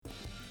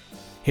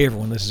Hey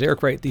everyone, this is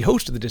Eric Wright, the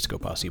host of the Disco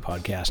Posse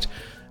podcast.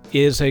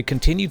 Is a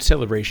continued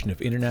celebration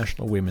of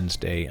International Women's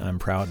Day. I'm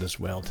proud as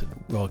well to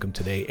welcome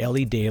today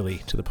Ellie Daly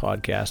to the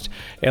podcast.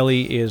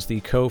 Ellie is the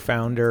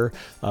co-founder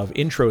of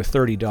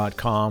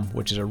Intro30.com,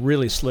 which is a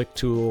really slick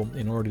tool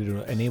in order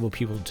to enable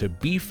people to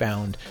be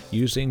found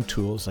using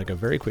tools like a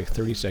very quick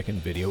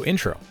 30-second video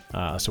intro.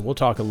 So we'll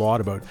talk a lot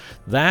about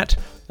that,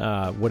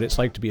 what it's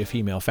like to be a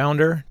female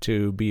founder,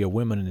 to be a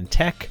woman in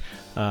tech,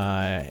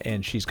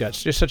 and she's got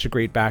just such a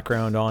great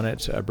background on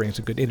it, brings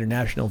a good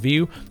international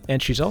view,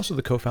 and she's also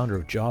the co-founder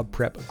of Job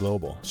Prep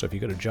Global. So if you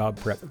go to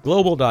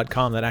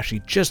jobprepglobal.com, that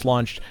actually just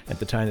launched at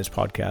the time this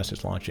podcast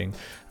is launching.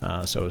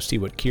 So see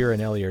what Kira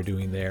and Ellie are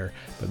doing there.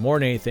 But more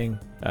than anything,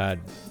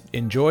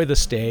 enjoy the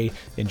stay,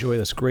 enjoy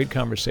this great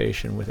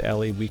conversation with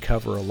Ellie. We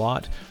cover a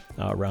lot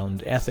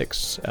around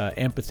ethics,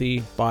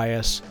 empathy,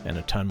 bias, and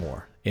a ton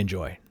more.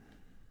 Enjoy.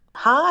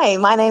 Hi,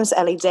 my name's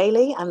Ellie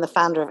Daly. I'm the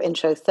founder of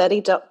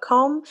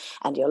Intro30.com,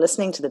 and you're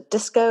listening to the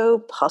Disco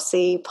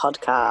Posse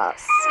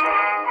podcast.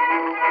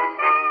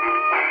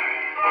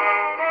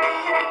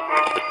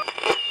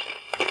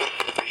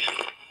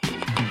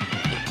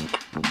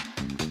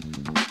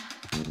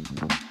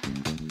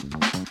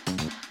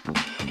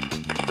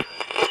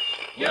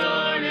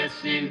 You're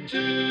listening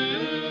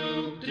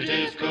to the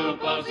Disco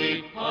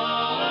Posse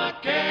podcast.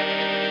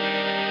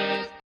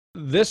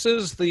 This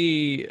is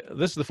the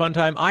fun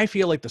time. I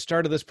feel like the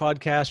start of this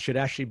podcast should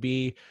actually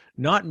be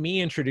not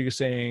me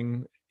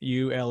introducing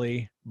you,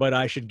 Ellie, but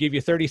I should give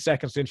you 30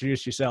 seconds to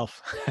introduce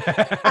yourself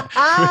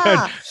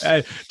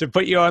to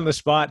put you on the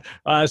spot.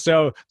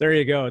 So there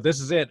you go. This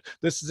is it.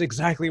 This is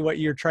exactly what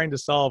you're trying to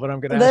solve, and I'm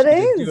going to ask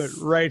you to do it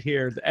right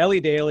here. Ellie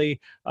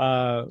Daly,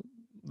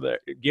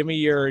 give me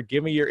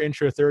your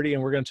intro 30,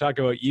 and we're going to talk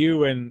about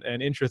you and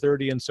intro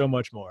 30 and so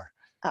much more.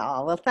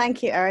 Oh, well,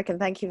 thank you, Eric, and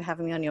thank you for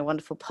having me on your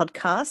wonderful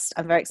podcast.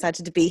 I'm very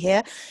excited to be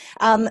here.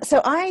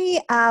 So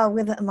I,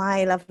 with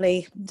my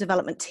lovely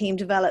development team,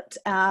 developed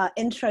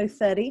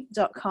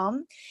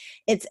Intro30.com.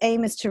 Its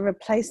aim is to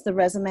replace the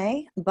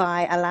resume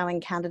by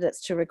allowing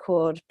candidates to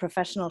record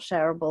professional,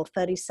 shareable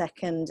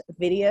 30-second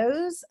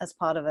videos as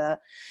part of a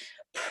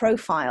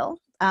profile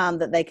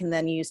that they can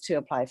then use to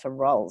apply for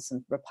roles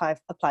and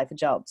apply for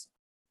jobs.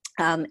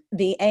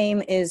 The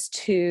aim is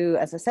to,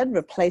 as I said,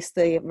 replace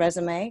the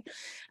resume.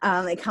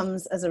 It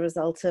comes as a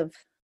result of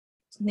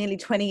nearly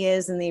 20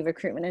 years in the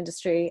recruitment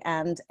industry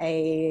and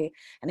an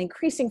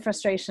increasing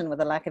frustration with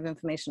the lack of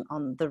information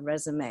on the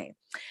resume.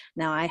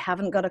 Now, I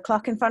haven't got a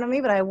clock in front of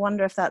me, but I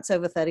wonder if that's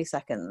over 30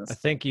 seconds. I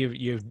think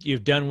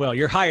you've done well.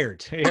 You're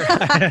hired.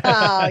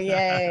 Oh,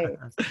 yay.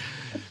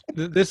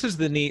 This is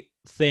the neat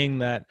thing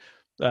that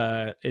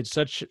it's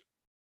such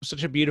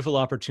a beautiful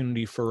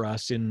opportunity for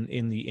us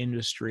in the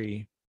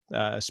industry.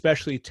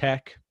 Especially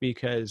tech,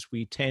 because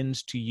we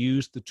tend to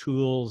use the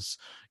tools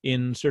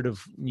in sort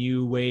of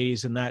new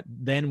ways, and that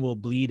then will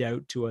bleed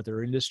out to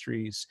other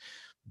industries.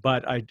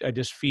 But I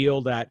just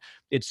feel that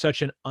it's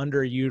such an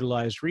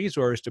underutilized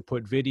resource to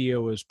put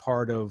video as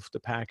part of the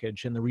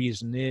package. And the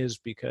reason is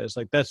because,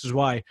 like, this is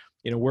why,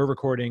 we're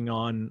recording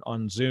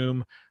on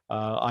Zoom.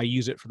 I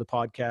use it for the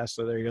podcast.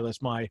 So there you go.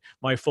 That's my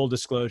full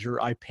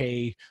disclosure. I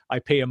pay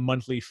a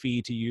monthly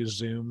fee to use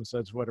Zoom. So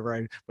that's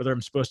whether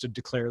I'm supposed to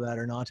declare that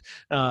or not.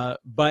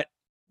 But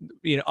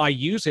I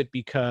use it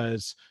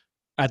because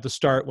at the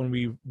start, when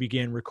we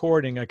began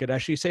recording, I could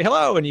actually say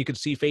hello and you could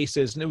see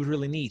faces, and it was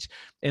really neat.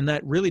 And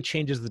that really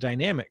changes the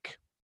dynamic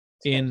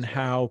in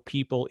how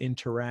people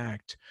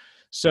interact.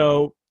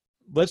 So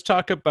let's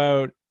talk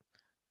about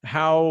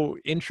how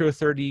Intro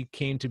 30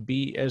 came to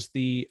be as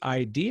the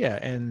idea.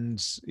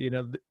 And,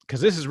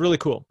 because this is really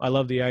cool. I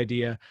love the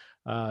idea.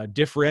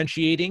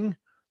 Differentiating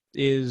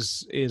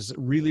is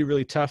really,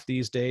 really tough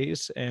these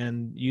days.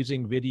 And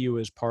using video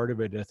as part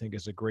of it, I think,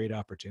 is a great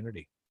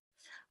opportunity.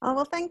 Oh,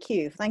 well, thank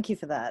you. Thank you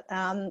for that.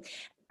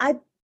 I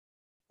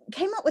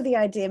came up with the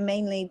idea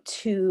mainly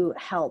to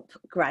help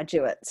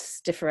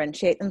graduates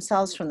differentiate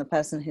themselves from the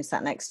person who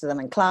sat next to them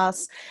in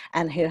class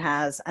and who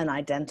has an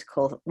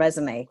identical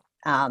resume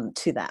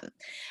to them.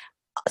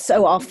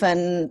 So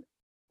often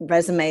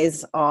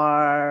resumes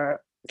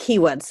are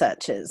keyword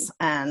searches,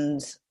 and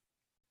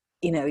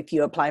if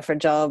you apply for a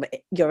job,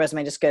 your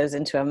resume just goes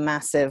into a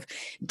massive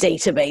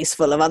database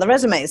full of other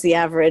resumes. The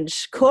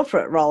average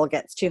corporate role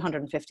gets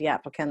 250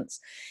 applicants.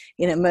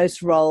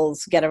 Most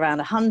roles get around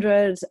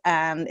 100,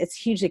 and it's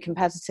hugely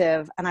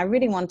competitive. And I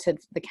really wanted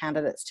the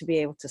candidates to be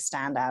able to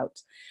stand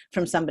out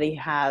from somebody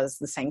who has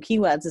the same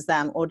keywords as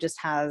them, or just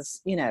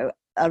has,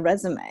 a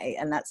resume,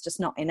 and that's just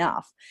not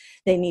enough.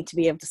 They need to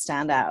be able to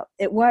stand out.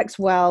 It works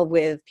well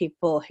with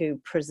people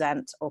who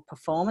present or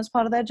perform as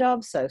part of their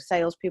job. So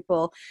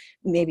salespeople,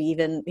 maybe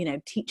even,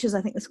 teachers,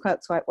 I think this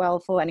works quite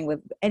well for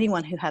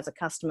anyone who has a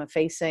customer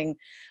facing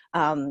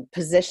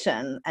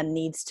position and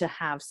needs to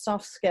have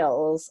soft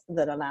skills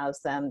that allows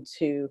them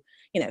to,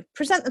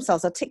 present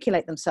themselves,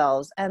 articulate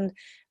themselves. And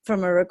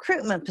from a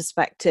recruitment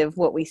perspective,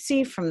 what we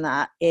see from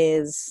that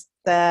is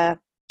their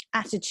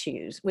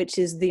attitude, which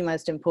is the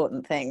most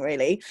important thing,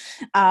 really.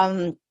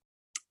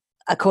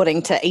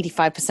 according to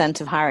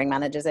 85% of hiring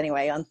managers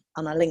anyway on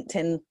a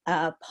LinkedIn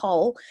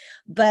poll.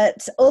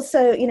 But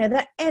also,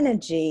 their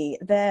energy,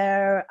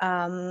 their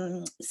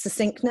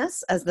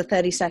succinctness, as the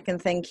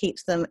 30-second thing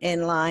keeps them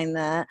in line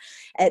there.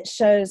 It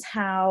shows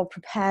how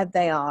prepared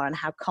they are and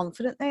how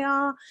confident they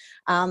are.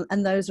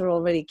 And those are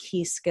all really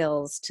key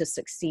skills to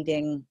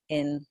succeeding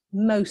in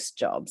most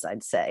jobs,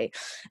 I'd say.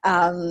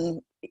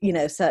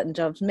 Certain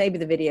jobs, maybe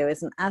the video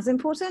isn't as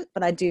important,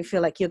 but I do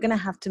feel like you're going to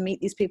have to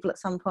meet these people at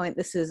some point.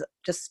 This is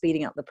just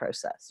speeding up the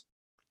process.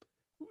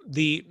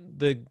 The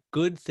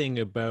good thing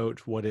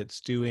about what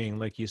it's doing,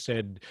 like you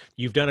said,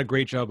 you've done a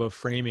great job of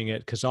framing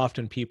it, because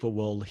often people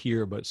will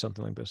hear about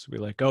something like this and be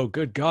like, oh,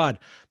 good God,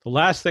 the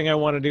last thing I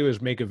want to do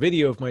is make a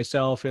video of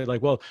myself. And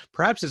like, well,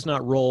 perhaps it's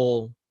not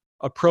role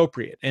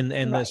appropriate. And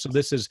Right. so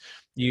this is,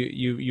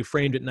 you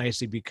framed it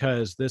nicely,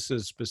 because this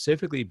is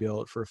specifically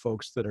built for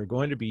folks that are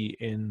going to be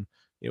in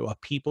a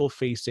people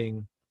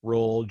facing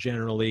role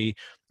generally,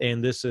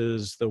 and this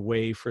is the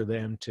way for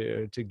them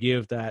to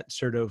give that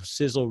sort of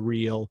sizzle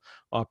reel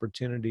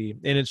opportunity.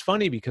 And it's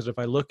funny, because if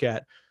I look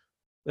at,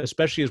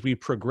 especially as we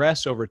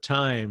progress over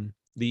time,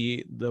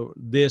 the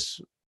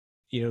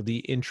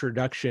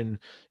introduction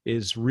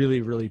is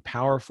really, really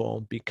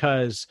powerful,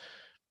 because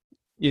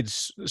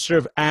it's sort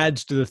of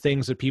adds to the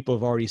things that people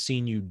have already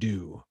seen you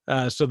do.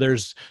 So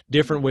there's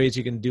different ways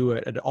you can do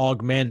it and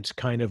augment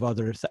kind of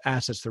other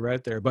assets that are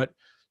out there. But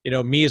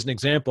me as an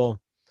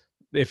example,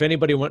 if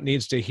anybody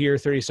needs to hear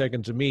 30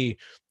 seconds of me,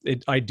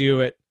 I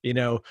do it,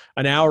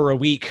 an hour a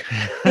week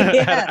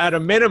at a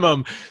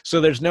minimum.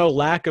 So there's no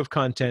lack of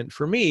content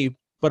for me,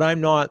 but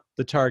I'm not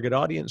the target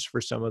audience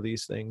for some of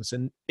these things.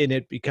 And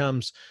it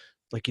becomes,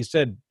 like you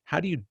said, how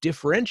do you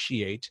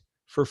differentiate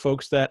for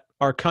folks that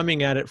are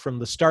coming at it from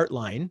the start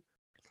line?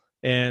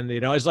 And,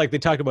 it's like they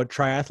talk about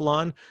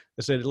triathlon.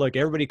 They said, look,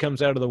 everybody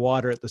comes out of the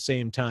water at the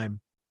same time.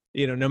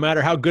 No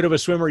matter how good of a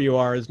swimmer you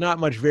are, there's not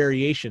much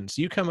variation.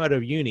 So you come out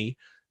of uni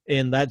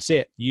and that's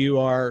it.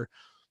 You're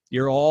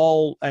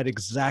all at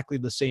exactly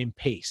the same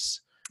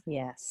pace.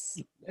 Yes.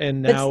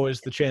 And now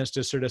is the chance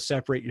to sort of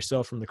separate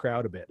yourself from the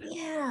crowd a bit.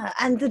 Yeah.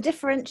 And the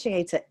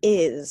differentiator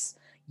is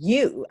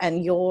you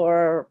and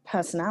your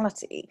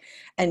personality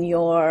and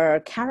your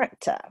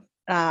character.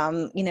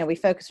 We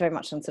focus very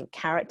much on sort of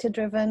character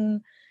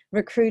driven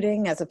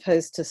recruiting as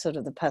opposed to sort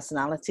of the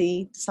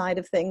personality side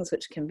of things,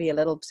 which can be a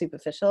little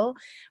superficial.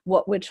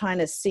 What we're trying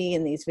to see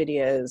in these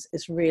videos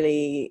is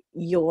really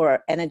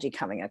your energy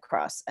coming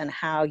across and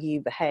how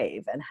you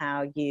behave and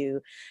how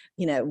you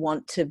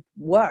want to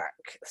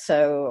work.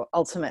 So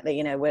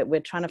ultimately,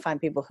 we're trying to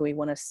find people who we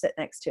want to sit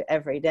next to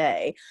every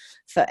day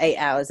for 8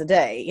 hours a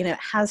day. It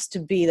has to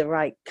be the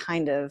right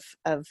kind of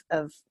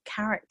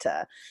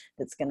character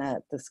that's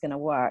gonna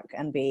work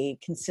and be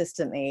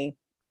consistently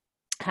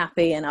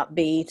happy and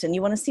upbeat, and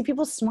you want to see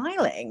people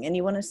smiling and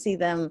you want to see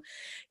them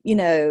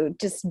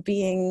just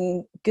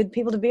being good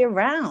people to be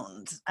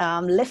around,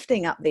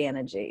 lifting up the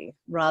energy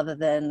rather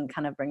than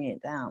kind of bringing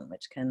it down,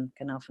 which can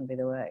often be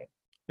the way.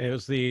 It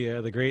was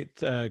the great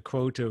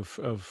quote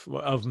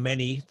of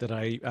many that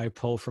I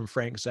pull from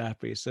Frank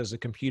Zappa. He says, a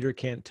computer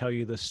can't tell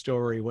you the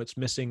story, what's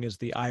missing is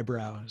the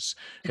eyebrows.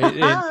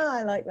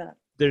 I like that.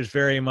 There's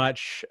very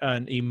much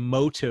an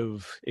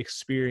emotive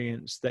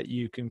experience that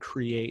you can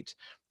create.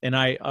 And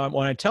I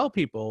when I tell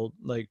people,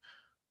 like,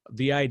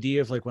 the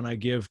idea of, like, when I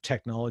give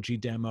technology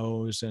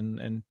demos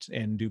and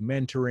do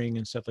mentoring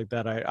and stuff like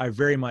that, I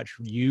very much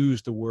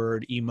use the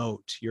word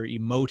emote. You're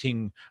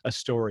emoting a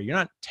story. You're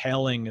not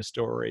telling a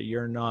story.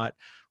 You're not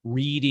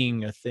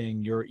reading a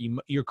thing.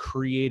 You're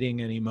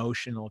creating an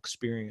emotional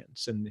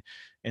experience.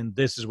 And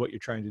this is what you're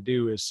trying to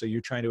do, is so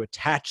you're trying to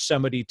attach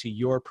somebody to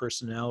your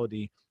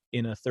personality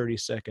in a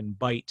 30-second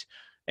bite.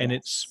 And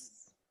Yes.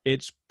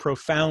 it's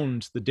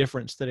profound, the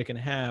difference that it can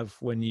have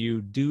when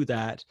you do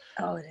that.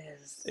 Oh, it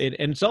is. And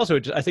it's also,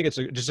 I think it's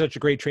just such a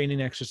great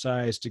training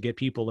exercise to get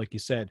people, like you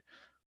said,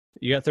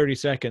 you got 30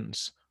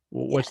 seconds.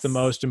 What's the Yes.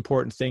 most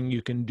important thing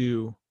you can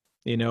do,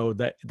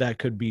 that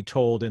could be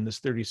told in this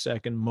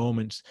 30-second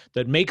moments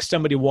that makes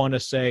somebody want to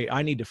say,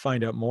 I need to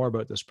find out more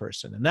about this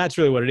person. And that's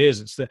really what it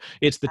is. It's the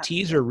Absolutely.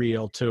 teaser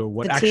reel to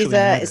what The actually teaser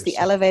matters. is the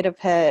elevator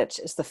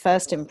pitch, it's the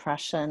first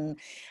impression.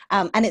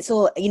 And it's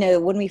all,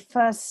 when we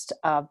first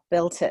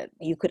built it,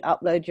 you could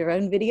upload your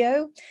own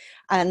video.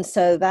 And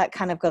so that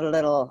kind of got a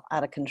little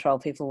out of control.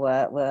 People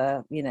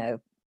were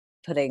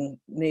putting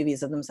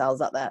movies of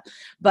themselves up there.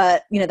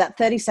 But, that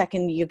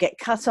 30-second, you get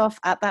cut off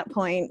at that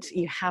point.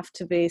 You have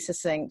to be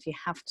succinct. You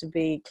have to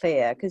be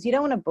clear, because you don't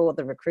want to bore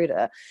the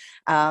recruiter.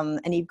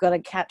 And you've got to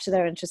capture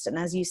their interest. And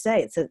as you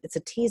say, it's a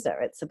teaser.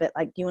 It's a bit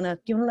like, do you want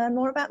to learn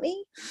more about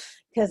me?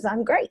 Because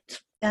I'm great.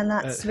 And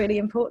that's really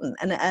important.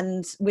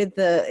 And with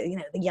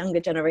the younger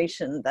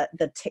generation, that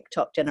the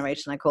TikTok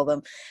generation, I call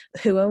them,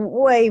 who are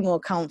way more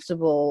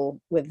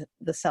comfortable with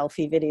the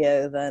selfie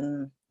video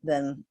than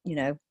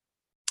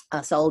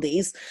us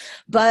oldies,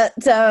 but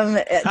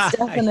it's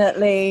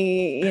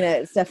definitely,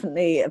 it's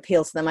definitely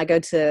appeals to them. I go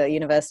to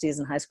universities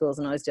and high schools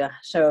and always do a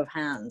show of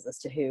hands as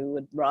to who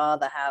would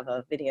rather have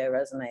a video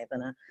resume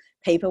than a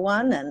paper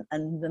one,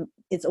 and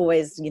it's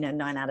always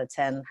 9 out of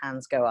 10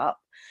 hands go up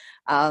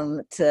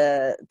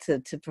to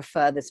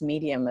prefer this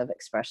medium of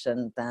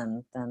expression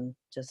than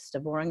just a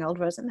boring old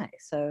resume.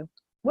 So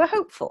we're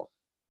hopeful.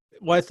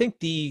 Well, I think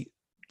the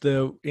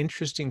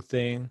interesting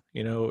thing,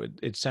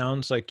 it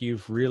sounds like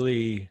you've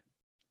really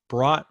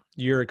brought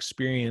your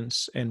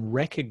experience and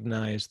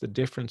recognized the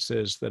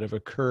differences that have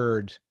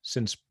occurred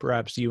since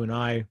perhaps you and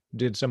I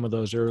did some of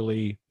those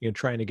early,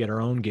 trying to get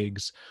our own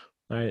gigs.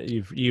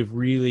 You've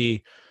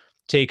really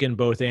taken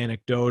both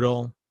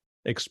anecdotal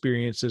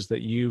experiences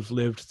that you've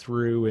lived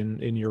through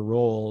in your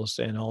roles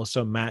and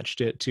also matched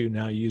it to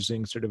now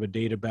using sort of a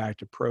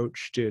data-backed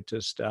approach to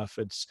stuff.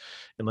 And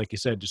like you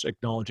said, just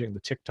acknowledging the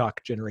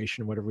TikTok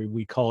generation, whatever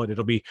we call it.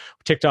 It'll be,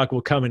 TikTok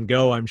will come and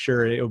go. I'm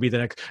sure it'll be the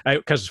next,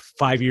 because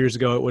 5 years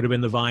ago it would have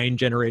been the Vine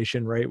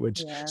generation, right?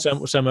 Which Yes.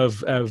 some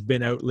have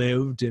been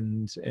outlived,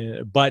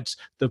 but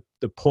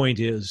the point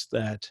is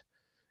that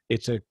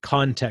it's a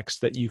context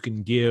that you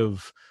can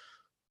give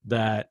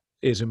that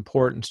is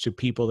important to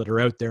people that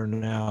are out there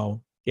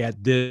now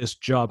at this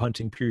job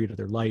hunting period of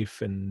their life.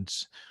 And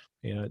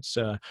it's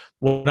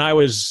when I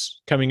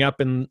was coming up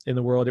in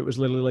the world, it was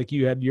literally like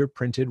you had your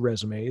printed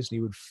resumes and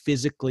you would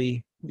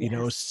physically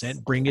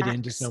bring it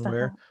into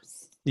somewhere.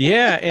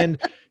 Yeah. And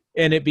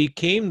it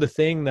became the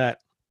thing that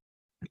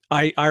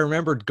I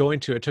remember going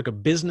to. I took a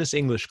business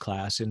English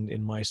class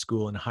in my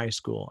school, in high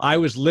school. I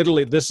was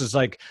literally, this is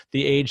like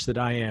the age that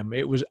I am.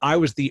 I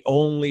was the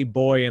only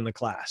boy in the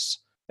class.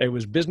 It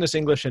was business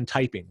English and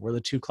typing were the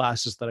two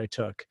classes that I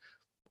took.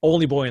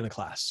 Only boy in the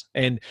class.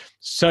 And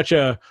such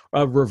a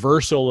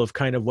reversal of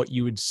kind of what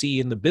you would see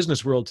in the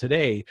business world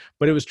today.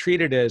 But it was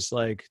treated as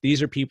like,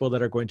 these are people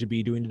that are going to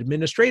be doing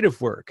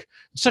administrative work.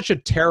 Such a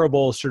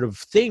terrible sort of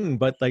thing.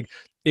 But like,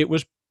 it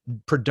was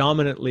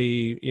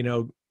predominantly,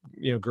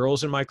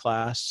 girls in my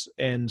class,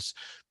 and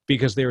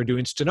because they were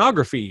doing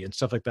stenography and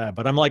stuff like that.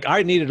 But I'm like,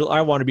 I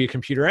want to be a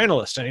computer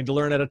analyst. I need to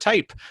learn how to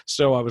type.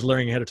 So I was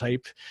learning how to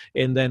type.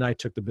 And then I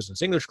took the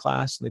business English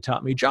class and they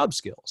taught me job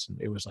skills. And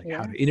it was like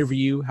how to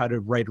interview, how to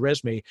write a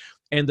resume.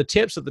 And the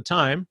tips at the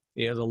time,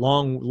 the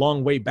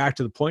long way back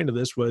to the point of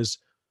this was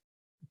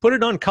put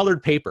it on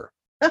colored paper.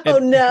 Oh,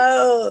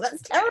 no,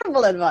 that's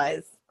terrible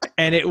advice.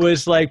 And it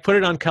was like, put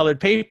it on colored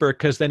paper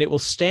because then it will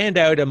stand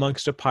out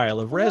amongst a pile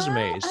of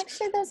resumes. Well,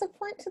 actually, there's a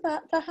point to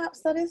that.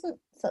 Perhaps that isn't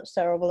such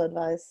terrible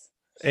advice.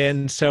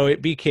 And so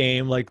it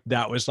became like,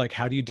 that was like,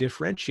 how do you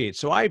differentiate?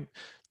 So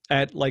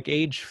at like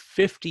age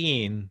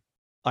 15,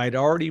 I'd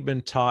already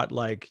been taught,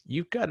 like,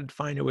 you've got to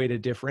find a way to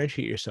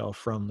differentiate yourself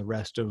from the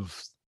rest of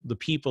the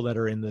people that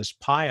are in this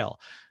pile.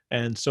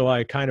 And so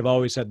I kind of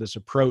always had this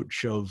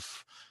approach of,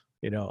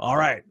 all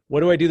right,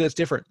 what do I do that's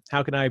different?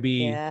 How can I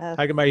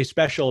be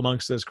special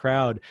amongst this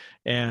crowd?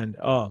 And,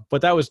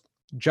 but that was,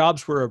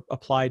 jobs were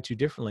applied to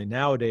differently.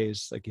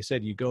 Nowadays, like you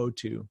said, you go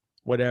to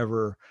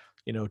whatever,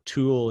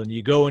 tool, and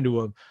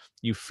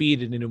you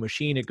feed it into a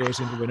machine. It goes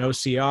into an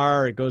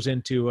OCR. It goes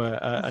into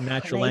a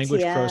natural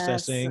language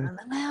processing.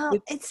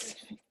 Well,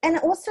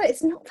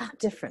 it's not that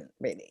different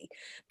really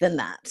than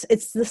that.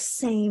 It's the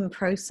same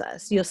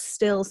process. You're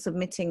still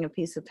submitting a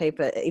piece of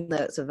paper, even though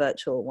it's a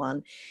virtual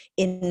one,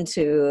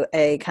 into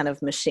a kind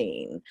of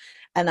machine.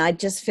 And I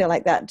just feel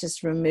like that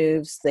just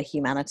removes the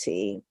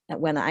humanity.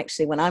 When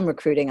I'm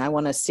recruiting, I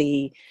want to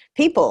see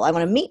people. I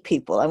want to meet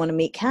people. I want to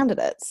meet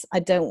candidates. I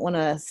don't want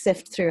to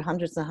sift through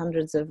hundreds and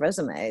hundreds of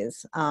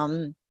resumes.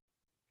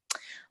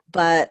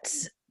 But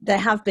there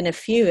have been a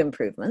few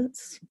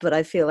improvements, but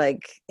I feel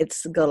like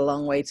it's got a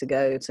long way to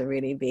go to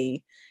really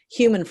be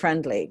human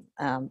friendly,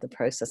 the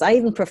process. I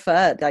even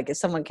preferred, like, if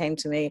someone came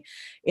to me,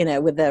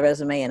 with their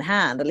resume in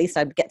hand, at least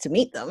I'd get to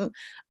meet them,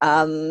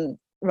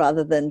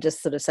 rather than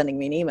just sort of sending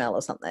me an email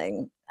or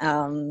something.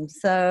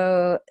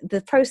 So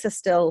the process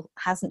still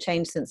hasn't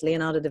changed since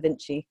Leonardo da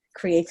Vinci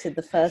created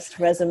the first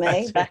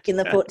resume back in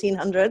the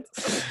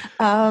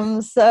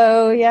 1400s.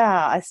 So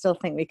yeah, I still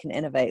think we can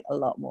innovate a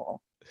lot more.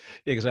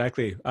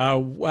 Exactly.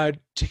 Can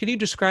you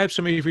describe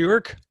some of your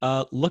work?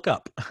 Look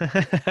up.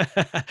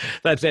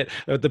 That's it.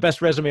 The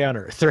best resume on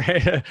earth,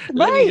 right?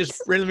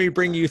 Let me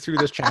bring you through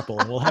this chapel,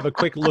 and we'll have a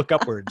quick look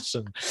upwards,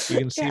 and you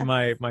can see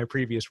my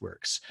previous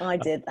works. I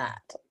did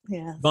that.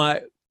 Yeah.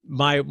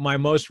 My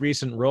most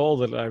recent role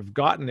that I've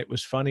gotten, it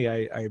was funny.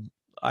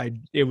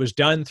 It was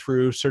done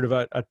through sort of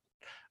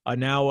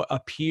a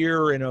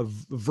peer in a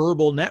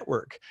verbal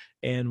network,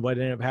 and what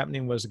ended up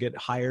happening was get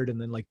hired, and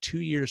then like 2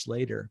 years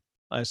later,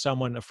 a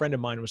friend of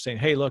mine was saying,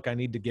 hey, look, I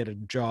need to get a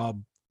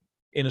job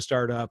in a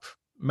startup,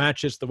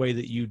 matches the way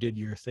that you did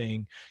your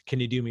thing. Can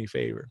you do me a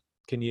favor?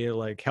 Can you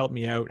like help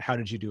me out? How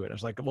did you do it? I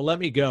was like, well, let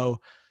me go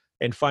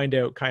and find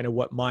out kind of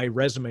what my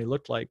resume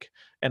looked like.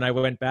 And I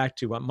went back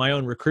to my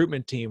own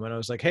recruitment team and I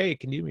was like, hey,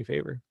 can you do me a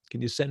favor?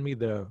 Can you send me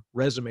the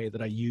resume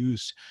that I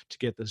used to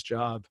get this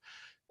job?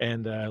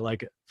 And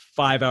like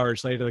 5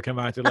 hours later, they come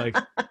out, they're like,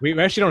 we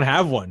actually don't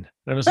have one.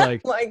 And I was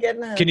like, My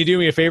goodness. can you do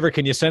me a favor?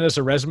 Can you send us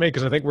a resume?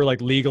 Because I think we're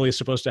like legally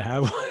supposed to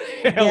have one.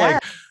 Yeah.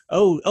 Like,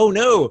 oh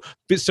no.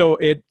 But so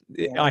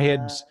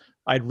Yeah.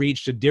 I'd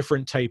reached a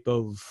different type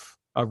of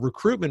a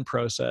recruitment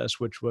process,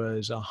 which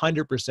was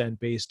 100%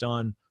 based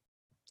on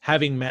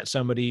having met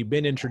somebody,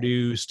 been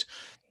introduced,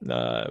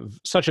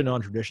 such a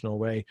non-traditional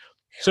way.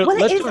 So Well,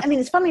 it let's is. talk. I mean,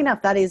 it's funny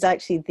enough, that is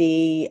actually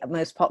the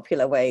most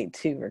popular way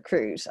to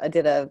recruit. I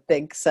did a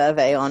big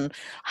survey on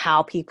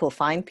how people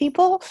find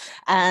people,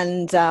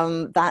 and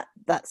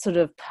that sort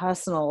of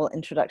personal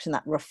introduction,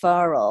 that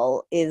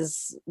referral,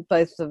 is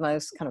both the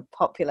most kind of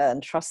popular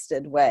and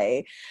trusted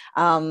way,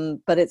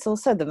 but it's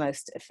also the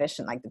most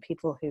efficient. Like, the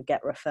people who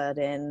get referred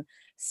in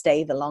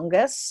stay the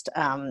longest,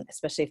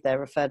 especially if they're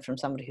referred from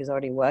somebody who's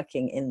already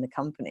working in the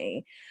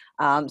company.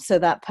 So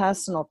that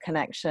personal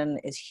connection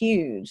is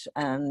huge,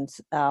 and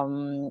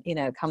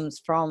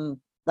comes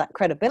from that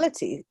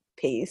credibility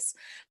piece,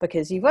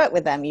 because you work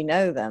with them, you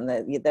know them,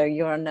 that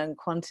you're a known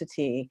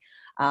quantity.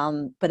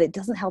 But it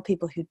doesn't help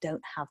people who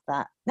don't have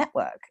that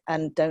network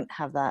and don't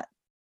have that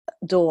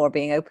door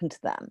being open to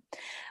them.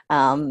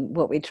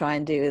 What we try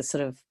and do is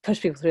sort of push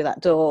people through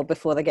that door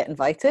before they get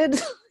invited,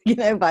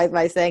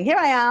 by saying, here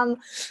I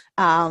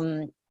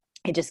am.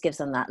 It just gives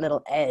them that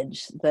little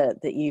edge that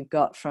you've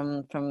got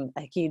from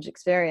a huge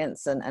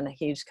experience and a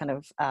huge kind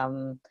of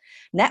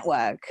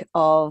network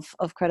of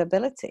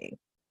credibility.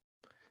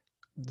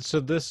 So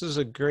this is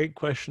a great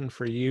question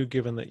for you,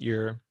 given that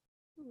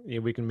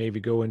we can maybe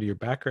go into your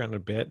background a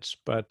bit,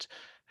 but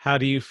how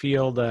do you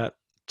feel that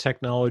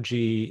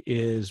technology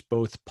is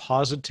both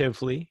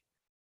positively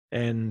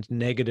and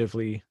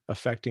negatively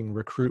affecting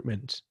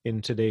recruitment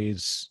in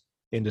today's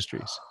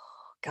industries?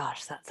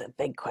 Gosh, that's a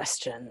big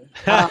question.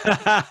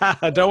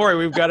 Don't worry,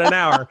 we've got an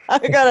hour.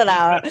 I've got an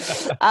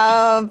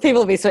hour.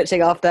 People will be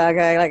switching off now,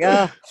 going like,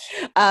 oh.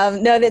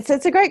 No, it's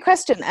a great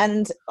question.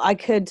 And I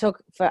could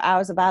talk for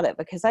hours about it,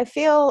 because I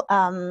feel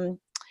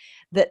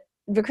that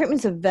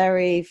recruitment's a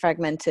very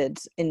fragmented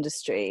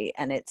industry,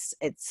 and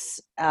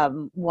it's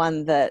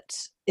one that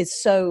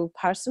is so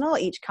personal.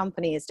 Each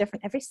company is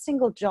different. Every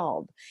single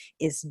job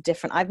is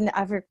different. I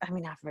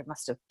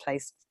must have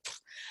placed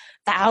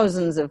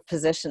thousands of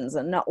positions,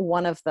 and not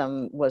one of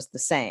them was the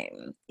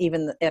same.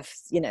 Even if,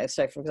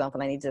 so for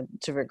example, I need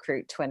to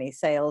recruit 20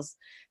 sales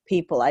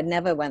people, I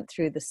never went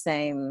through the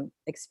same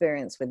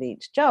experience with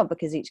each job,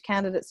 because each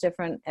candidate's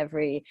different,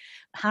 every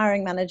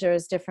hiring manager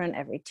is different,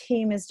 every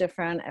team is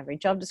different, every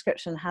job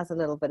description has a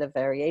little bit of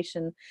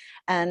variation,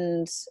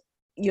 and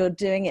you're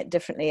doing it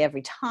differently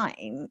every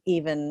time,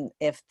 even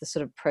if the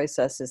sort of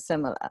process is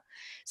similar.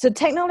 So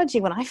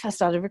technology, when I first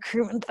started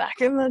recruitment back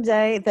in the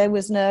day, there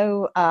was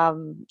no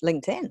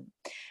LinkedIn.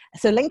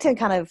 So LinkedIn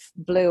kind of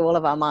blew all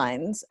of our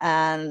minds,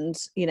 and,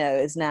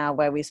 is now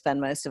where we spend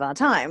most of our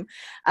time.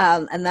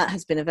 And that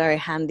has been a very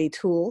handy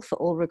tool for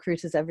all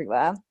recruiters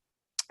everywhere.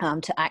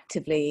 To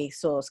actively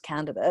source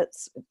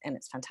candidates, and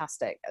it's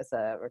fantastic as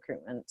a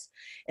recruitment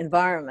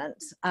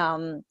environment.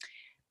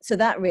 So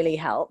that really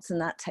helped,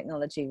 and that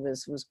technology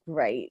was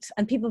great.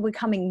 And people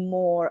becoming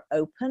more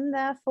open,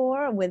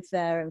 therefore, with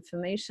their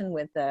information,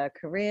 with their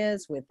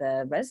careers, with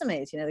their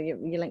resumes. Your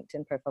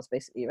LinkedIn profile is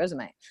basically your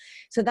resume.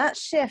 So that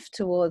shift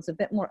towards a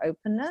bit more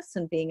openness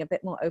and being a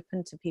bit more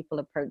open to people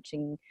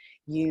approaching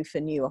you for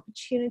new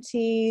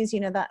opportunities,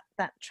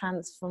 that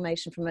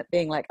transformation from it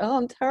being like, oh,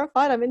 I'm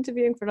terrified, I'm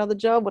interviewing for another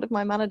job, what if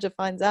my manager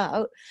finds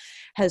out,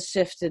 has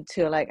shifted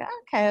to like,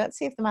 okay, let's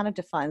see if the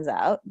manager finds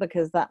out,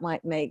 because that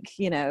might make,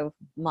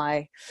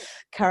 my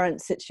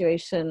current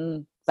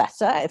situation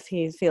better if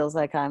he feels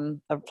like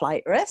I'm a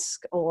flight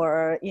risk,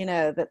 or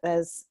that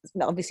there's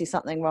obviously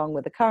something wrong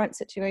with the current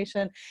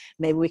situation.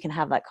 Maybe we can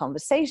have that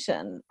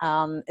conversation.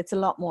 It's a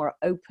lot more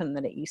open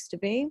than it used to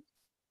be,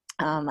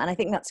 and I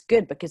think that's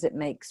good, because it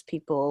makes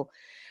people,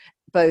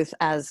 both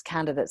as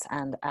candidates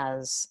and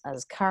as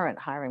current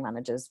hiring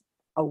managers,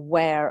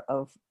 aware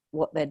of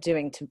what they're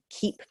doing to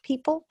keep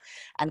people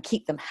and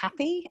keep them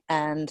happy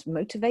and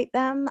motivate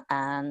them.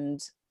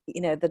 And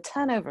the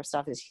turnover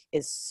stuff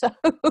is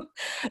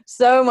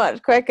so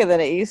much quicker than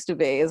it used to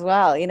be as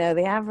well.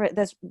 The average,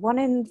 there's 1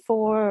 in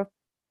 4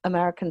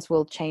 Americans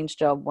will change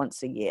job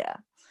once a year,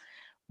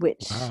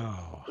 which,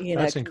 wow,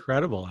 that's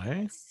incredible,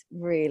 eh?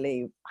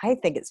 Really, I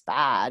think it's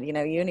bad. You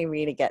only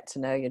really get to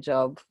know your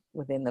job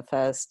within the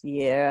first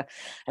year,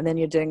 and then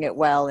you're doing it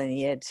well in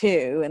year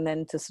 2, and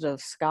then to sort of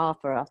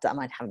scarper after. I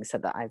mean, having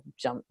said that, I've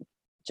jumped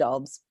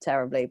jobs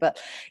terribly, but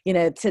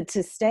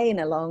to stay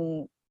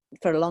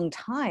for a long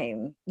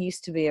time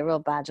used to be a real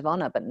badge of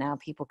honor, but now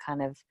people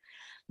kind of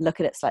look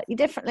at it slightly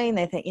differently, and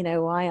they think,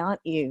 why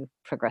aren't you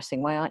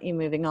progressing? Why aren't you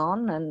moving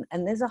on?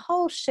 And there's a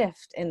whole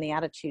shift in the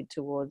attitude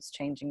towards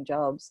changing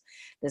jobs.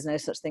 There's no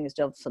such thing as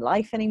jobs for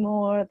life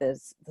anymore.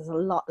 There's a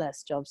lot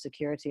less job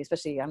security,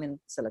 especially I'm in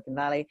Silicon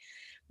Valley.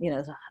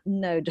 There's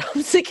no job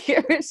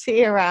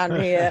security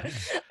around here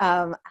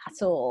at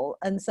all.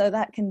 And so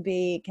that can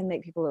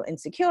make people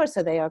insecure.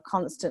 So they are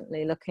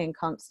constantly looking,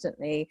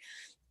 constantly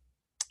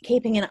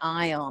keeping an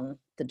eye on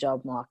the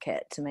job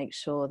market to make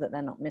sure that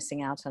they're not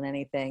missing out on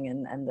anything,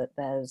 and that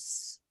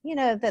there's, you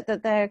know,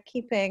 that they're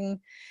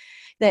keeping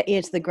their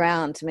ear to the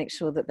ground to make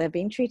sure that they're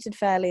being treated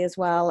fairly as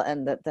well,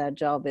 and that their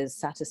job is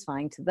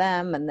satisfying to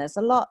them. And there's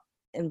a lot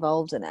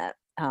involved in it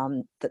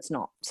that's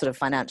not sort of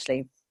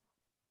financially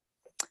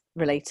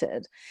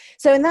related.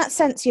 So in that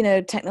sense, you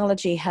know,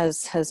 technology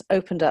has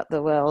opened up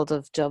the world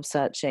of job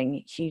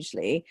searching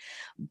hugely,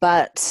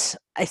 but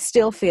I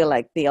still feel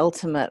like the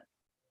ultimate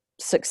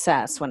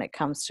success when it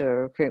comes to a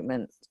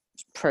recruitment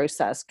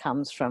process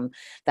comes from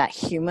that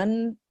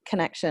human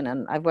connection.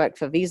 And I've worked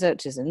for Visa,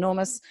 which is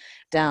enormous,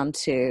 down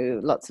to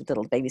lots of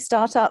little baby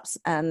startups,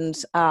 and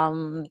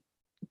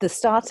the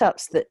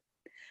startups that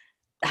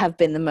have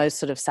been the most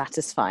sort of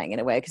satisfying in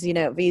a way, because, you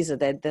know, at Visa,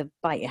 they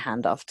bite your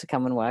hand off to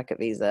come and work at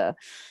Visa.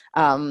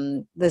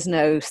 There's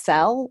no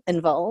sell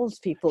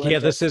involved. People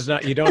this is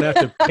not, you don't have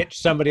to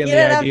pitch somebody on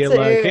the idea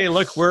like, hey,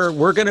 look,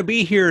 we're going to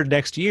be here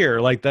next year,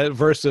 like that,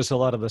 versus a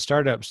lot of the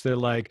startups. They're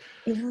like,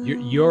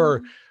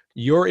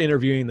 you're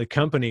interviewing the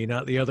company,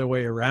 not the other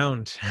way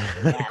around.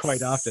 Yes.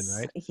 Quite often,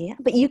 right? Yeah,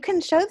 but you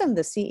can show them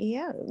the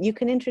CEO. You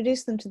can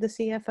introduce them to the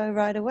CFO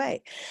right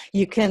away.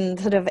 You can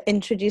sort of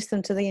introduce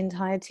them to the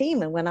entire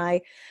team. And when I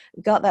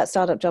got that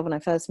startup job, when I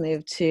first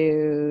moved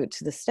to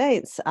the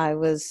States, I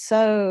was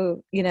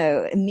so, you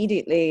know,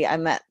 immediately I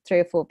met 3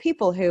 or 4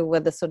 people who were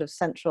the sort of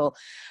central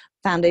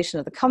foundation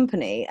of the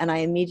company, and I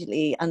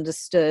immediately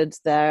understood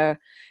their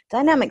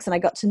dynamics, and I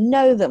got to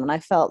know them, and I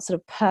felt sort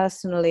of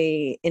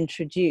personally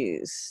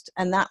introduced,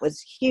 and that was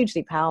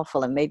hugely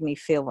powerful and made me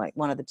feel like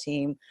one of the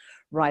team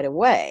right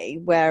away.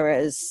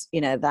 Whereas,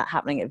 you know, that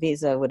happening at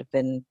Visa would have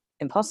been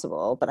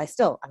impossible. But I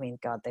mean,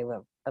 God,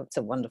 it's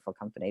a wonderful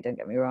company, don't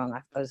get me wrong.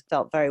 I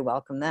felt very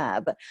welcome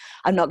there, but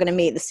I'm not going to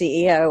meet the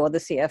CEO or the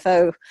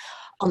CFO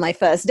on my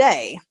first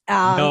day.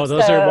 No,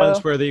 those are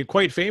ones where they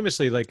quite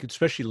famously, like,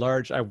 especially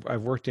large,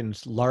 I've worked in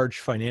large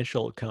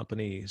financial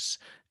companies,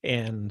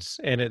 and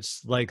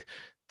it's like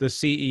the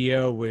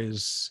CEO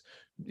was,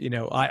 you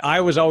know, I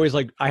was always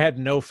like, I had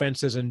no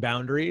fences and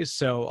boundaries.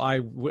 So I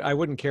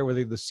wouldn't care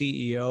whether the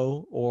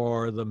CEO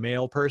or the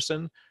male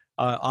person,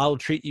 I'll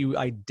treat you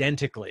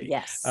identically.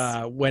 Yes.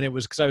 When it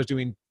was, because I was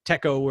doing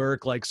techo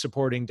work, like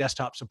supporting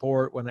desktop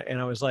support, and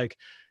I was like,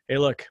 hey,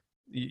 look,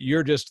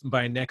 you're just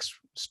my next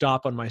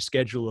stop on my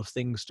schedule of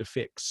things to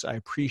fix. I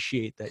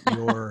appreciate that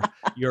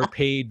you're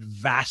paid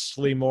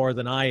vastly more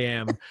than I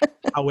am.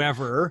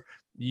 However,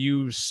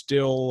 you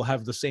still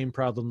have the same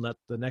problem that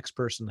the next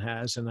person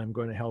has, and I'm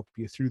going to help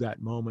you through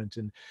that moment.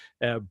 And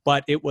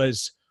but it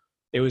was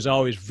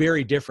always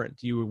very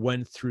different. You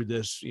went through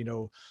this, you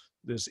know,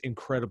 this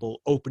incredible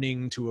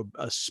opening to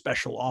a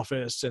special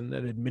office and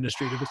an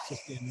administrative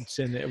assistant,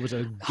 and it was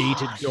a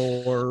gated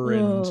door.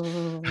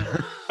 And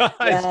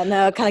yeah,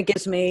 no, it kind of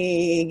gives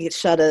me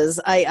shudders.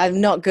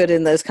 I'm not good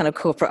in those kind of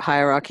corporate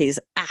hierarchies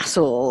at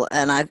all,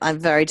 and I'm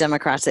very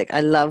democratic.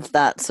 I love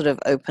that sort of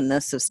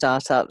openness of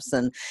startups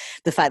and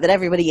the fact that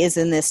everybody is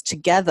in this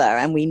together,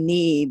 and we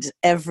need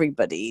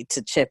everybody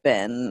to chip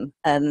in,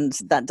 and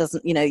that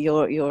doesn't, you know,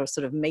 your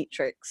sort of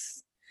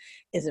matrix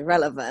is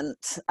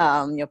irrelevant,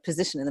 your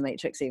position in the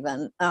matrix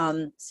even.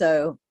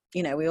 So,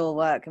 you know, we all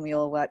work and we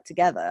all work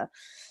together.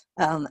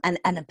 And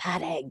a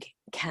bad egg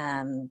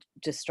can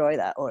destroy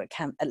that, or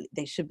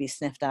they should be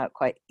sniffed out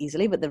quite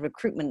easily. But the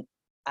recruitment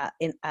at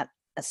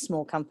a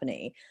small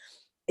company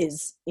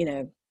is, you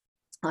know,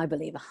 I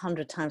believe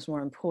 100 times more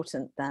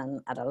important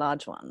than at a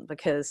large one,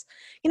 because,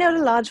 you know,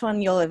 at a large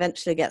one, you'll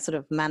eventually get sort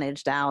of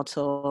managed out,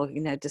 or, you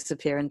know,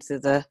 disappear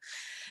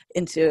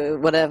into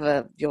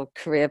whatever your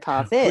career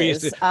path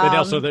is. But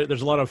also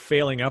there's a lot of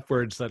failing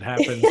upwards that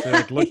happens.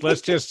 Like, look, let's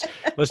just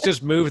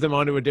move them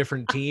onto a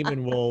different team,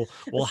 and we'll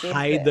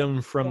hide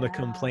them from the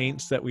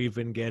complaints that we've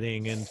been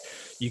getting. And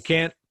you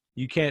can't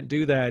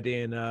do that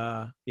in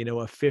you know,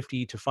 a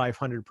 50 to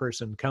 500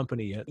 person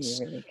company.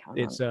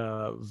 It's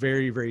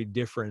very, very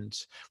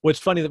different. What's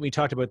funny that we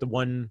talked about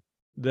the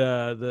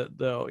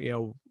you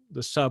know,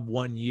 the sub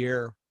 1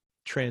 year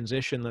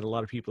transition that a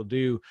lot of people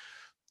do,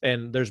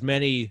 and there's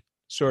many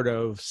sort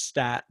of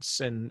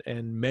stats and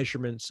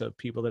measurements of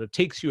people that it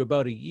takes you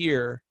about a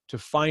year to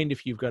find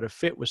if you've got a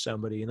fit with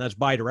somebody, and that's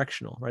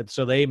bi-directional, right?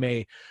 So they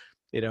may,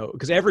 you know,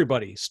 because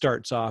everybody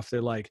starts off,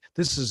 they're like,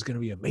 this is going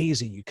to be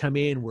amazing. You come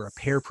in, we're a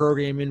pair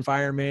program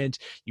environment.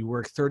 You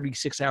work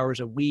 36 hours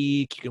a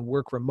week. You can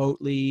work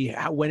remotely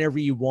whenever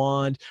you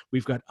want.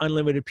 We've got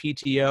unlimited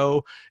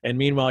PTO. And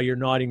meanwhile, you're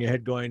nodding your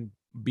head going,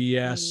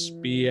 BS.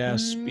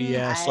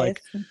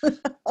 Like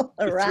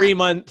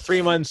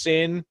 3 months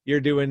in, you're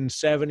doing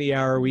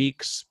 70-hour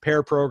weeks.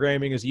 Pair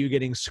programming is you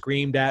getting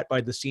screamed at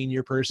by the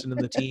senior person in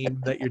the team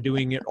that you're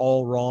doing it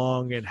all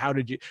wrong. And how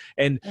did you,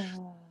 and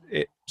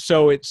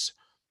so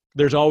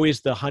there's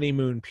always the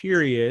honeymoon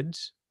period,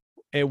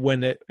 and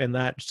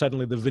that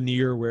suddenly the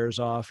veneer wears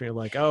off, and you're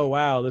like, oh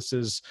wow,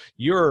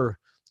 you're,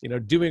 you know,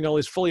 doing all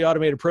these fully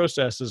automated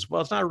processes.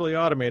 Well, it's not really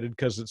automated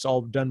because it's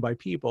all done by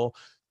people.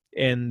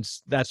 And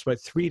that's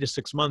what 3 to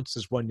 6 months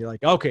is when you're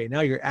like, okay,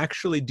 now you're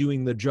actually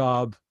doing the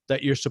job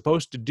that you're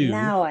supposed to do.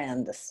 Now I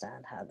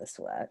understand how this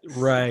works.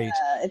 Right.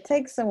 Yeah, it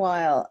takes a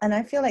while. And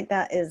I feel like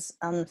that is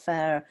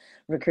unfair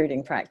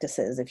recruiting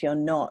practices if you're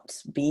not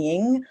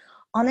being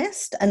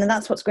honest. And then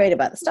that's what's great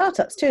about the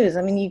startups too, is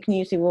I mean, you can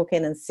usually walk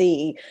in and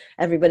see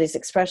everybody's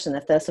expression.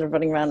 If they're sort of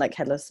running around like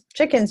headless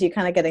chickens, you're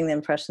kind of getting the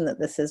impression that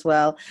this is,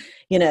 well,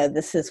 you know,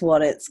 this is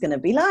what it's going to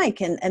be like.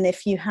 And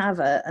if you have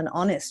an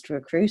honest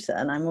recruiter,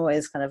 and I'm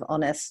always kind of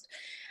honest,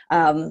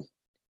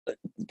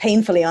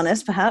 painfully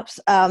honest perhaps,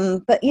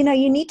 but you know,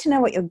 you need to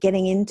know what you're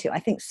getting into. I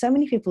think so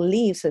many people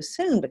leave so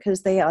soon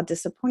because they are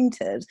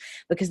disappointed,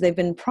 because they've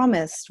been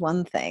promised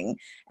one thing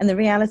and the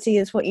reality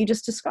is what you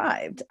just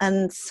described.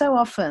 And so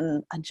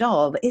often a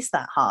job is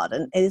that hard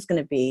and it is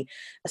going to be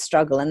a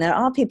struggle, and there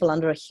are people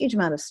under a huge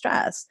amount of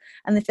stress,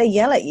 and if they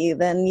yell at you,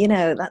 then you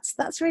know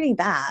that's really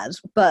bad.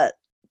 But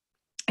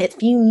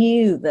if you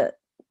knew that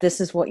this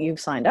is what you've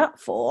signed up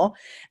for,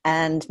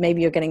 and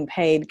maybe you're getting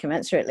paid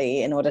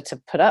commensurately in order to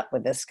put up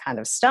with this kind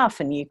of stuff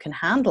and you can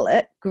handle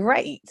it,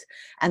 great.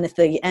 And if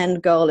the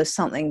end goal is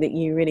something that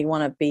you really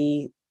want to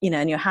be, you know,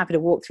 and you're happy to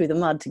walk through the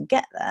mud to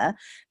get there,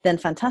 then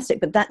fantastic.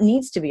 But that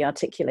needs to be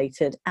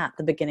articulated at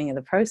the beginning of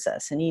the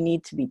process, and you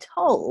need to be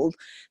told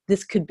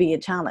this could be a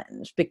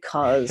challenge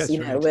because That's you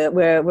know right.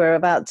 we're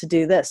about to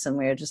do this, and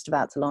we're just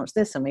about to launch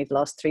this, and we've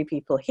lost 3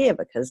 people here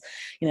because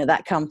you know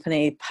that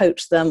company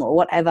poached them or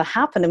whatever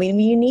happened. I mean,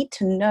 you need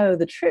to know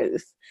the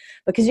truth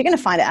because you're going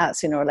to find it out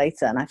sooner or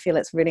later. And I feel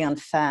it's really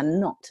unfair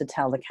not to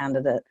tell the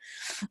candidate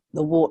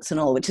the warts and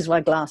all, which is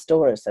why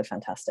Glassdoor is so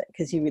fantastic,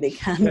 because you really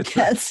can That's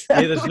get right. so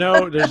Yeah, there's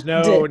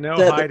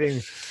no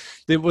hiding.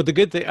 The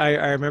good thing,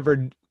 I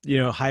remember, you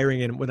know,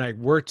 hiring, and when I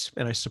worked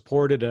and I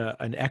supported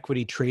an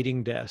equity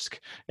trading desk,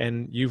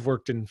 and you've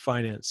worked in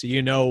finance, so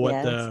you know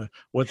yes.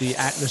 what the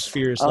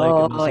atmosphere is like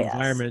in Oh those yes.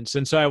 environments.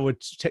 And so I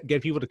would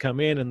get people to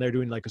come in and they're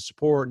doing like a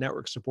support,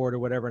 network support or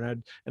whatever.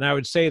 And I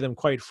would say to them,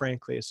 quite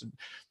frankly, I said,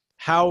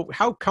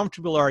 how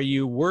comfortable are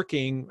you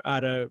working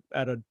at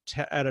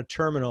a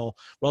terminal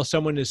while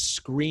someone is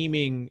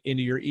screaming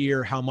into your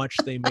ear how much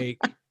they make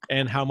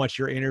and how much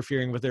you're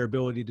interfering with their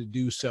ability to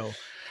do so?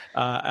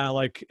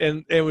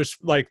 And it was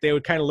like they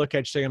would kind of look at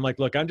you saying, I'm like,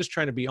 look, I'm just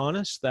trying to be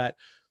honest that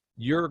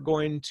you're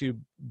going to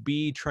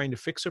be trying to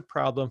fix a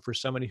problem for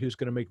somebody who's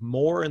going to make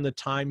more in the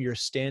time you're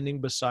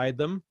standing beside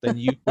them than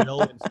you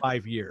will in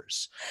 5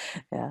 years.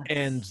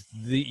 And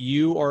Yes.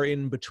 you are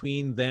in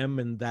between them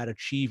and that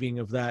achieving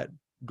of that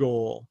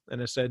goal.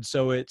 And I said,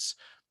 so it's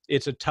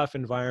a tough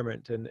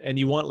environment, and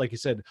you want, like you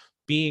said,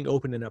 being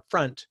open and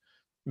upfront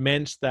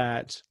meant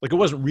that like it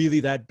wasn't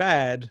really that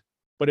bad,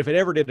 but if it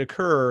ever did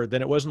occur,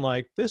 then it wasn't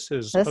like this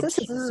is This is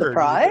a absurd.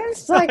 surprise.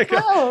 It's like,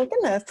 Like, oh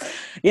goodness.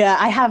 Yeah,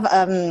 I have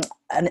a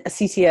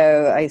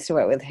CTO I used to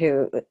work with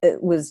who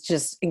was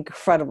just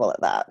incredible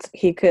at that.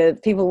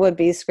 People would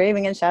be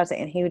screaming and shouting,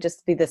 and he would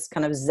just be this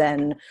kind of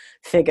Zen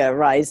figure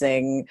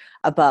rising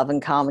above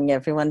and calming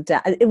everyone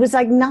down. It was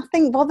like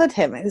nothing bothered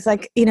him. It was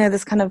like, you know,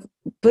 this kind of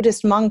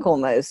Buddhist monk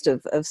almost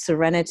of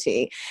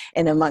serenity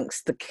in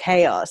amongst the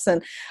chaos.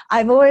 And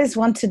I've always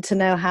wanted to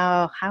know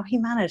how he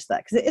managed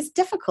that, because it's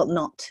difficult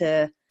not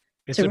to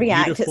it's a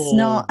react. It's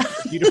not.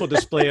 beautiful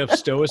display of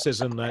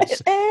stoicism.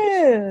 It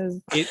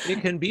is.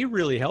 It can be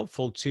really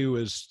helpful too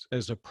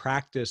as a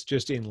practice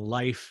just in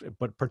life,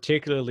 but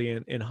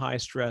particularly in high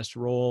stress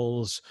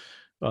roles,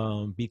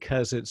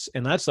 because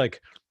that's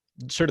like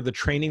sort of the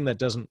training that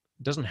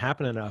doesn't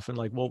happen enough. And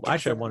like, well,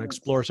 actually I want to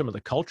explore some of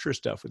the culture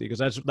stuff with you,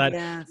 because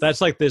Yes.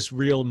 that's like this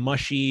real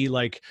mushy,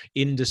 like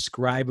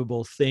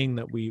indescribable thing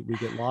that we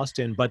get lost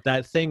in. But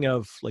that thing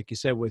of, like you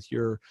said, with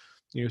your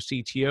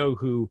CTO,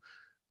 who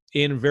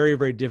in very,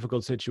 very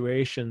difficult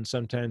situations,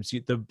 sometimes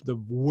the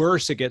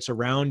worse it gets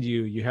around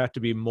you, you have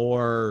to be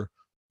more,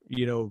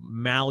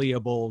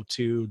 malleable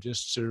to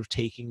just sort of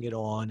taking it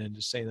on and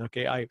just saying,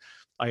 okay,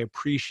 I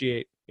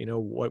appreciate,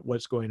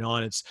 what's going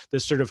on. It's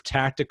this sort of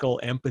tactical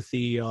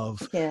empathy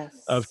of Yes.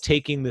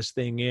 taking this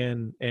thing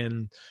in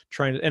and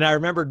trying to, and I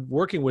remember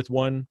working with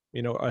one,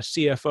 a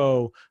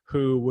CFO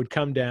who would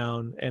come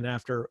down, and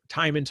after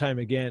time and time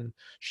again,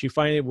 she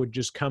finally would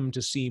just come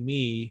to see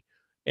me,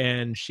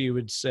 and she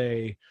would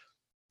say,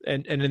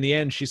 and in the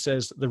end, she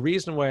says, the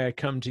reason why I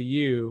come to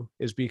you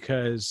is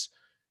because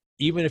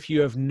even if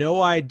you have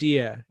no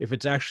idea if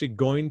it's actually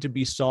going to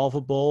be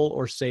solvable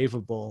or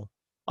savable,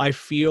 I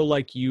feel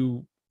like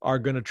you are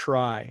going to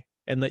try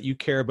and that you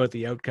care about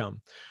the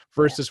outcome. Yeah.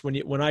 Versus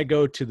when I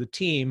go to the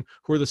team,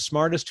 who are the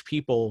smartest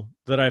people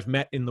that I've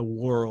met in the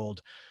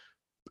world,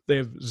 they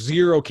have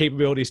zero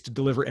capabilities to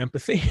deliver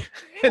empathy.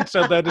 And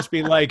so they'll just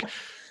be like,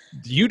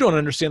 you don't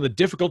understand the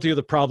difficulty of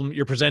the problem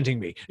you're presenting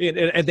me.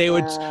 And they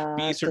would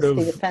be sort Just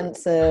be of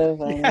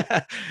defensive. And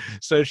yeah.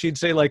 So she'd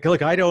say, like,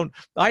 look, I don't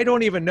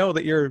even know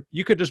that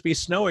you could just be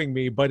snowing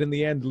me, but in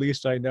the end, at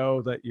least I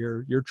know that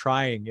you're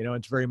trying.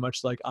 It's very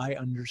much like, I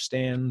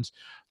understand.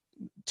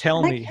 Tell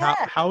and I me, care.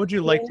 how would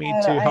you like me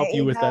to help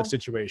you with that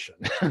situation?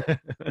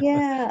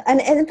 Yeah,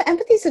 and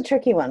empathy is a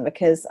tricky one,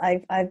 because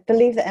I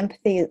believe that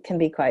empathy can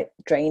be quite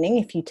draining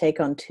if you take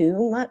on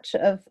too much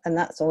of, and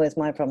that's always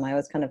my problem. I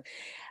always kind of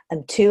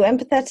and too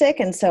empathetic,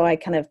 and so I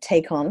kind of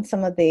take on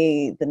some of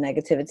the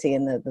negativity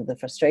and the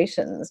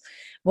frustrations.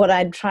 What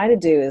I'd try to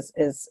do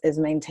is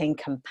maintain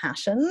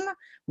compassion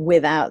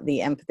without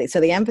the empathy. So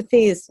the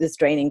empathy is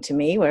draining to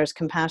me, whereas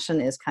compassion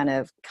is kind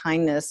of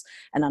kindness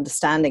and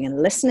understanding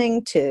and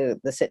listening to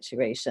the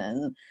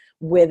situation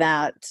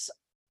without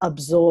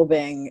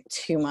absorbing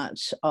too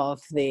much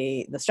of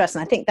the stress.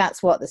 And I think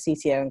that's what the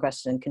CTO in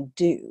question can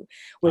do,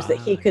 was that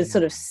he could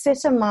sort of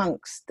sit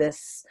amongst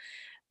this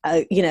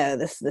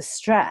this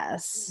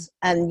stress,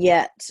 and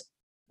yet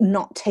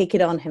not take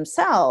it on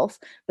himself,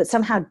 but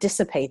somehow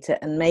dissipate it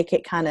and make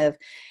it kind of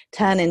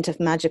turn into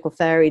magical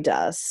fairy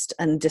dust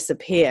and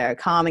disappear,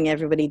 calming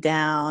everybody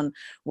down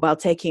while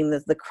taking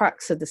the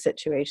crux of the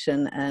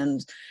situation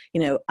and,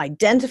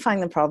 identifying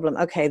the problem.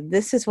 Okay,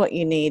 this is what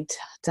you need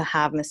to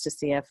have, Mr.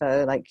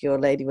 CFO. Like, your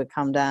lady would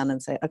come down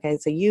and say, okay,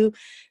 so you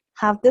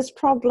have this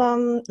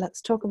problem,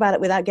 let's talk about it,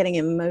 without getting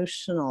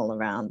emotional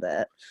around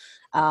it.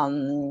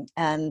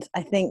 And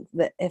I think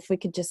that if we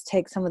could just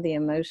take some of the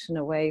emotion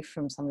away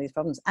from some of these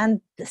problems and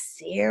the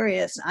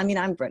serious,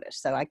 I'm British,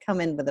 so I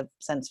come in with a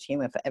sense of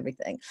humor for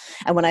everything.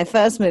 And when I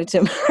first moved to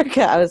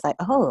America, I was like,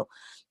 oh,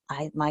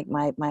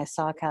 my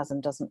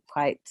sarcasm doesn't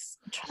quite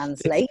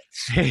translate.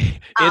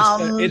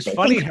 It's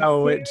funny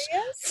how it's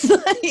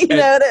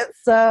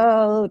it's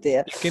so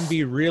dear. It can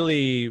be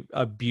really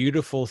a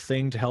beautiful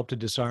thing to help to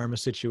disarm a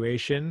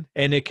situation,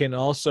 and it can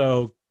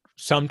also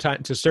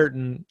sometimes to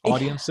certain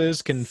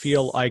audiences can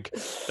feel like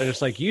they're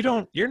just like,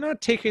 you're not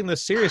taking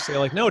this seriously.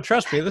 Like, no,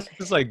 trust me, this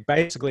is like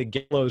basically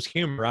Gallows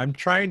humor. I'm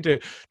trying to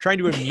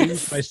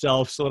amuse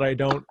myself so that I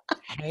don't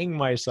hang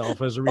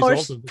myself as a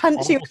result of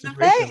punch you in the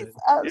face.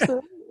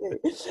 Absolutely.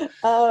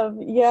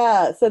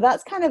 So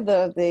that's kind of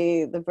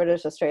the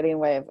British Australian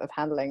way of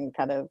handling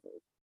kind of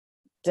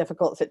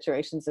difficult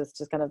situations, is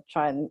just kind of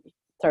try and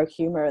throw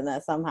humor in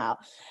there somehow.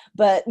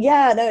 But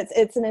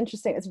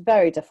it's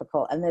very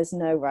difficult, and there's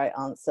no right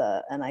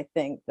answer. And I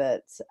think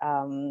that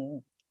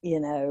we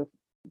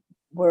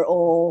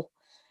all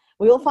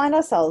find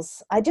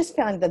ourselves, I just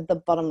find that the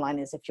bottom line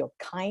is, if you're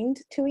kind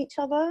to each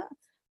other,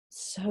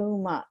 so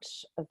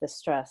much of the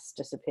stress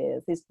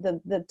disappears.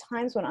 The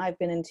times when I've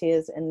been in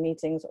tears in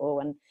meetings, or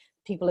when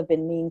people have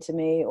been mean to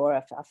me, or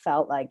I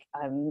felt like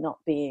I'm not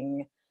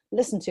being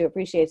listened to,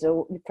 appreciated,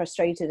 or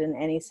frustrated in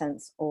any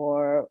sense,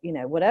 or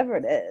whatever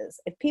it is,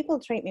 if people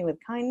treat me with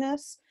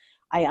kindness,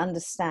 I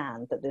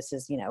understand that this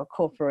is a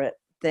corporate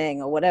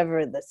thing, or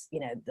whatever this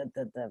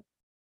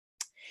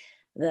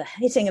the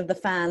hitting of the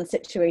fan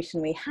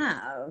situation we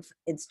have.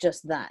 It's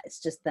just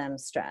them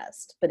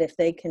stressed. But if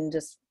they can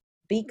just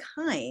be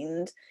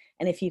kind,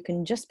 and if you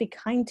can just be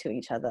kind to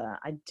each other,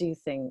 I do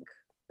think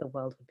the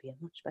world would be a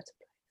much better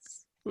place.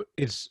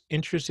 It's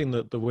interesting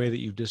the way that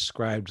you've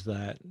described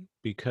that,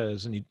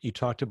 because, and you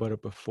talked about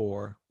it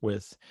before,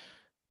 with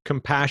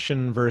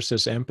compassion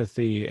versus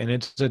empathy, and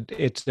it's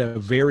a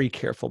very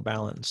careful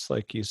balance.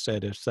 Like you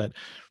said, it's that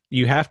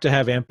you have to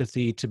have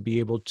empathy to be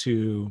able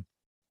to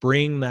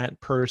bring that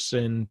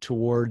person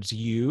towards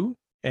you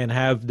and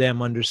have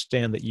them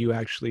understand that you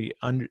actually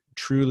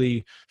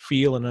truly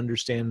feel and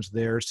understands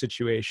their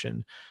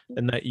situation,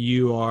 and that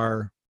you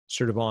are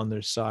sort of on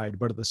their side.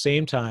 But at the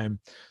same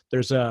time,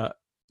 there's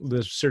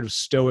the sort of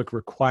stoic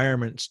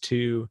requirements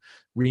to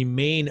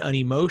remain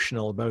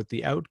unemotional about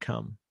the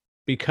outcome,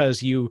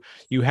 because you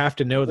have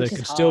to know that it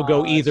can still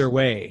go either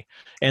way.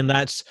 And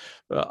that's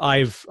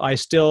I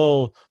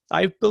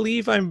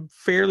believe I'm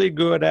fairly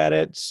good at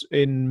it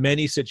in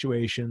many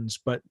situations,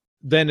 but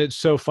then it's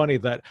so funny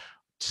that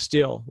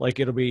still,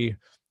 like,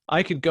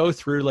 I could go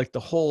through like the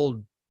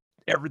whole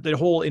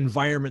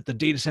environment, the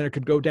data center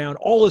could go down,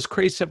 all this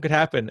crazy stuff could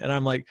happen, and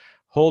I'm like,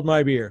 hold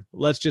my beer.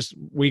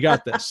 We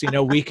got this.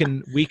 We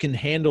can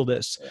handle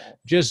this.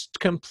 Just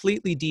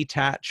completely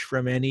detach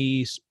from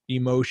any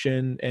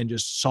emotion and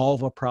just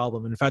solve a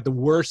problem. In fact, the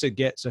worse it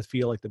gets, I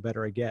feel like the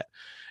better I get.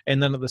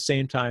 And then at the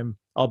same time,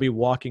 I'll be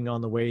walking on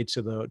the way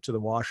to the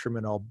washroom,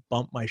 and I'll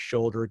bump my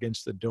shoulder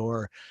against the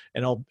door,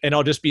 and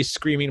I'll just be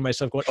screaming to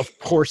myself, going, "Of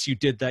course you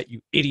did that,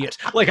 you idiot!"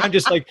 Like, I'm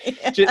just like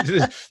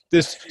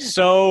this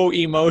so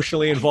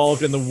emotionally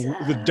involved in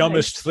the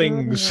dumbest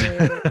things.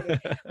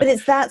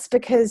 But that's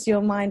because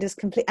your mind is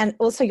complete, and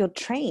also you're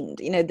trained.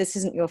 This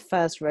isn't your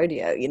first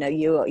rodeo.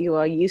 You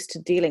are used to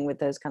dealing with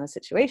those kind of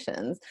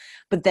situations.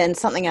 But then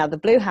something out of the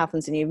blue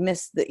happens, and you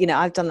miss that.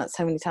 I've done that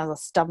so many times. I'll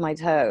stub my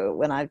toe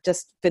when I've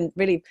just been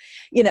really,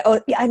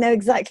 I know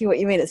exactly what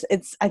you mean.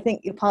 It's I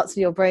think parts of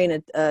your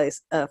brain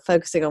are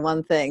focusing on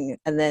one thing,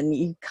 and then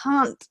you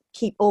can't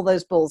keep all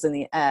those balls in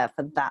the air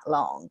for that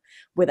long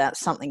without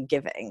something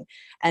giving.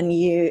 And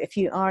if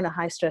you are in a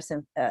high stress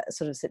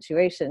sort of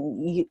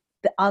situation,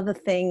 the other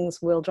things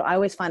will drop. I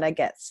always find I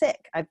get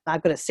sick. I've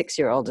got a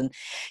 6-year-old, and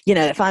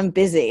if I'm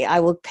busy, I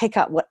will pick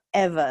up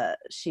whatever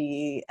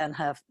she and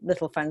her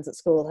little friends at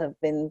school have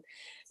been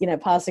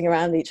passing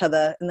around each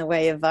other in the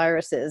way of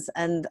viruses,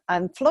 and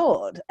I'm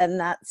floored. And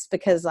that's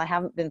because I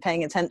haven't been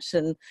paying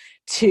attention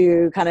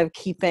to kind of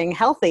keeping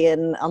healthy,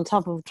 and on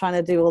top of trying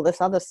to do all this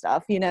other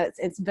stuff,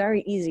 it's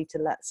very easy to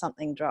let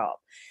something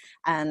drop.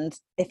 And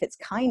if it's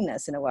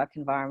kindness in a work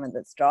environment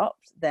that's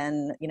dropped,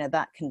 then,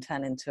 that can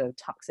turn into a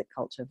toxic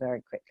culture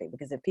very quickly,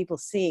 because if people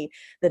see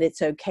that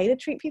it's okay to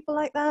treat people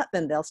like that,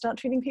 then they'll start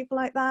treating people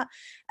like that.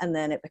 And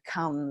then it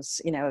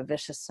becomes, a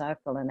vicious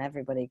circle, and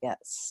everybody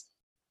gets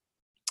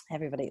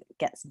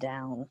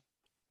down.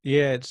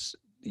 Yeah,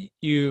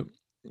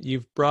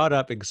 you've brought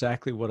up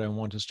exactly what I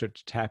want to start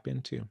to tap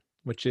into,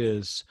 which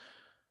is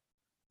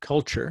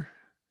culture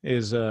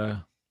is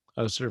a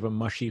sort of a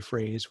mushy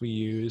phrase we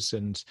use,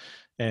 and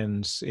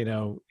in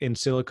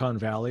Silicon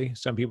Valley,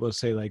 some people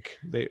say, like,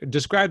 they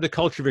describe the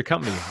culture of your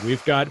company.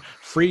 We've got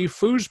free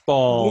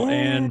foosball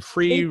and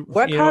free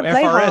work hard,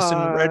 play FRS and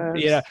hard.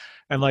 red.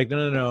 I'm like,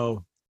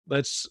 no.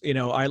 Let's,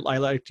 I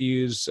like to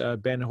use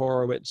Ben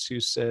Horowitz,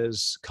 who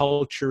says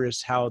culture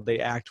is how they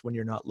act when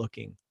you're not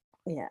looking.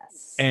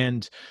 Yes.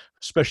 And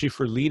especially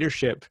for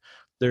leadership,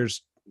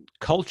 there's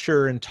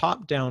culture, and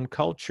top-down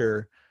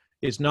culture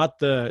is it's not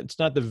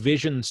the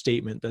vision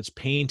statement that's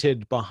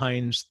painted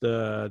behind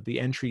the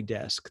entry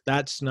desk.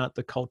 That's not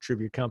the culture of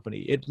your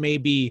company. It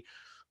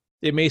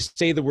may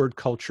say the word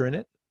culture in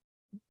it.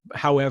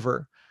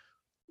 However,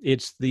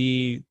 it's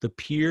the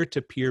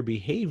peer-to-peer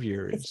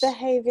behavior. It's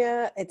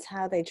behavior. It's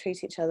how they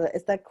treat each other.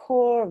 It's their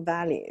core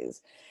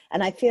values.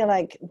 And I feel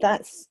like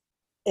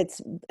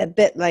it's a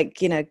bit like,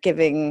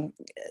 giving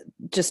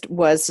just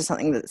words to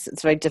something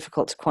it's very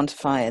difficult to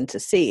quantify and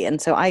to see.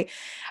 And so I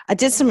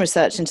did some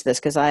research into this,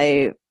 because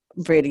I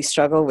really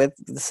struggle with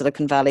the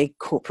Silicon Valley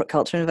corporate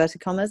culture,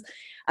 inverted commas.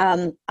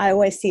 I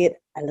always see it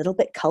a little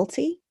bit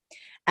culty.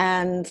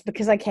 And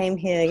because I came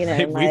here,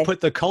 we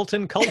put the cult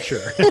in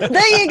culture.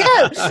 There you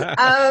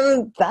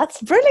go. That's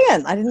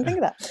brilliant. I didn't think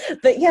of that.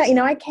 But yeah,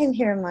 I came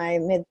here in my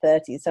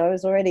mid-30s, so I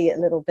was already a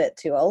little bit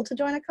too old to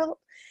join a cult.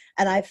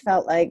 And I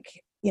felt like,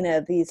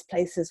 these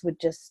places would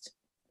just,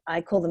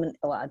 I call them,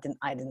 I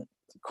didn't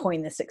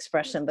coin this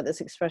expression, but this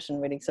expression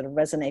really sort of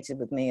resonated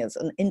with me as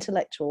an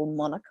intellectual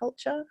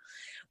monoculture,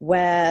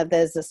 where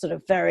there's a sort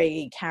of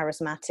very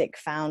charismatic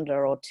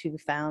founder or two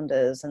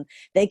founders, and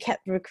they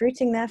kept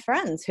recruiting their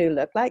friends who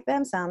look like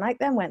them, sound like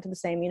them, went to the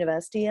same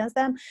university as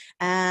them,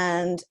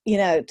 and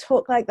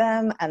talk like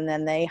them. And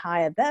then they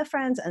hired their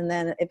friends, and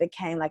then it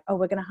became like, oh,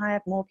 we're going to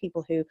hire more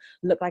people who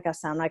look like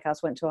us, sound like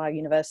us, went to our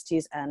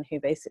universities, and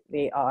who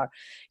basically are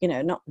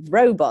not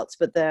robots,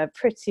 but they're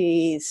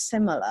pretty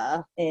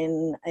similar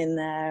in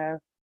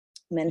their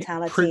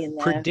mentality and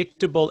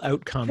predictable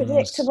outcomes.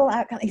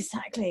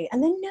 Exactly.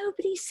 And then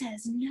nobody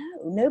says no.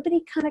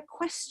 Nobody kind of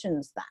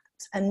questions that,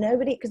 and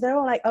nobody, because they're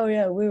all like, oh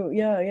yeah,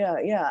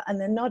 yeah, and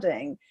they're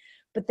nodding,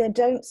 but they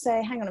don't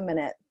say, hang on a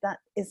minute, that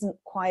doesn't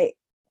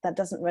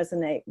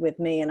resonate with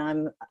me, and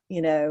I'm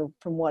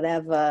from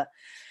whatever,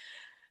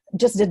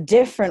 just a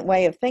different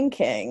way of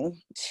thinking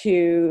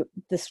to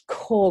this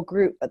core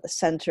group at the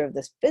center of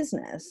this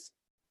business.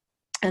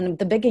 And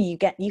the bigger you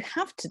get, you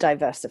have to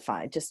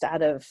diversify just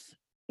out of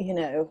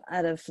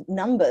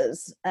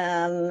numbers.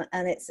 And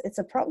it's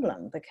a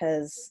problem,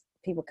 because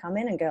people come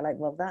in and go like,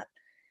 well,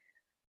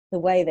 the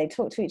way they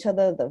talk to each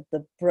other,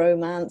 the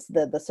bromance,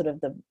 the sort of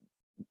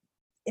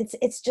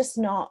it's just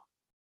not,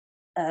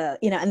 and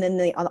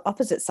then on the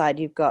opposite side,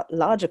 you've got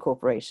larger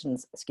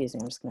corporations. Excuse me,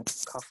 I'm just going to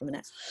cough a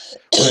minute.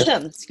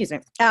 Excuse me.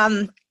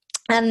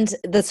 And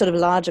the sort of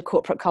larger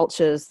corporate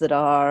cultures that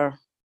are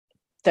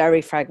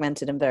very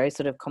fragmented and very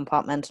sort of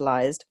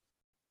compartmentalized.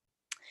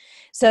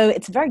 So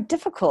it's very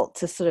difficult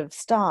to sort of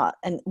start.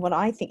 And what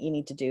I think you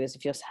need to do is,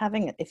 if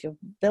you're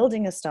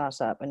building a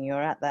startup and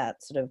you're at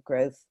that sort of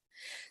growth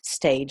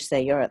stage,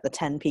 say you're at the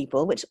 10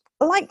 people, which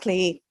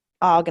likely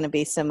are going to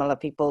be similar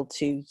people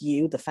to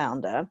you, the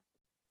founder,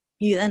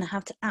 you then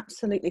have to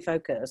absolutely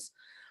focus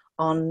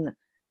on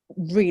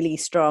really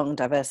strong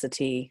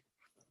diversity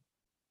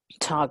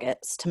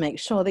targets to make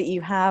sure that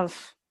you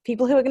have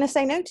people who are going to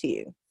say no to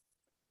you.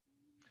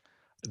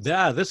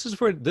 Yeah, this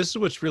is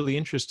what's really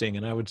interesting.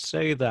 And I would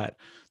say that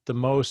the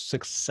most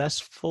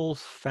successful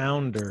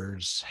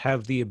founders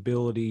have the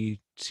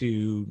ability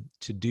to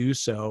do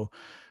so,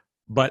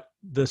 but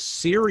the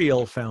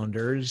serial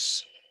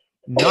founders,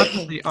 not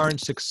that they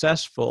aren't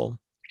successful,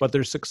 but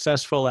they're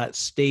successful at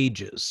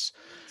stages.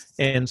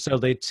 And so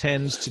they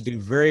tend to do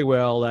very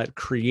well at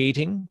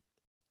creating,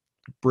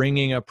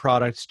 bringing a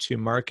product to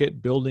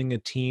market, building a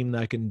team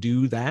that can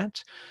do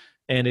that.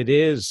 And it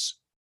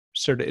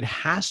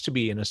has to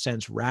be, in a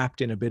sense, wrapped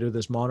in a bit of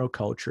this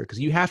monoculture, because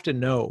you have to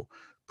know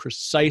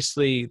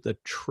precisely the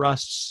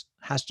trusts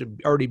has to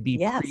already be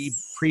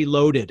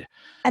preloaded.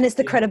 And it's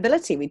the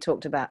credibility we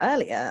talked about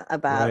earlier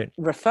about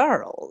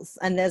referrals,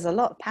 and there's a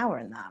lot of power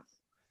in that.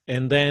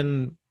 And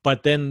then,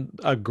 but then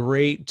a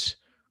great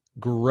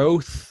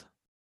growth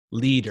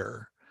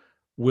leader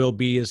will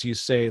be, as you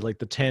say, like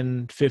the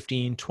 10,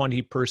 15,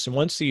 20 person.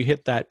 Once you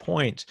hit that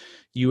point,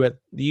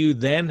 you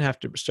then have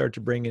to start to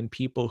bring in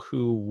people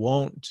who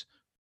won't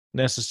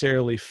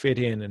necessarily fit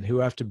in, and who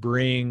have to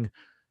bring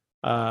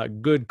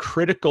good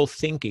critical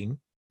thinking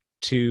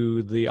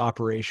to the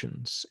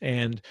operations.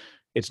 And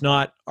it's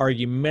not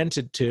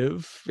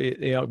argumentative,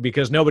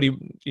 because nobody,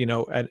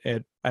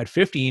 at at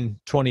 15,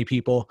 20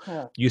 people,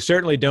 you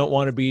certainly don't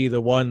want to be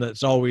the one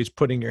that's always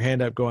putting your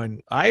hand up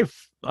going, I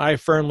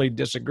firmly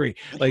disagree.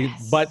 Like,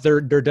 Yes. but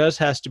there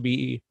has to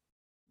be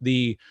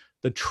the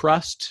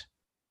trust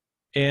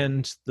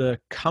and the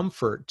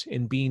comfort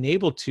in being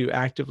able to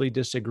actively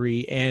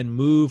disagree and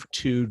move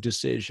to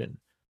decision.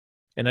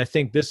 And I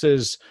think this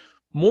is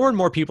more and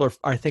more people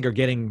I think are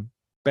getting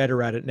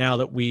better at it now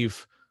that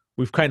we've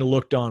kind of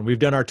looked on. We've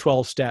done our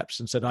 12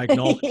 steps and said, I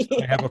acknowledge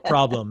I have a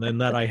problem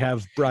and that I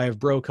have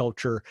bro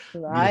culture.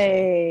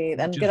 Right.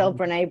 And good old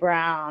Brene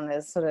Brown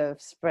is sort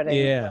of spreading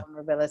the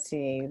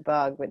vulnerability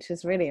bug, which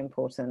is really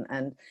important.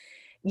 And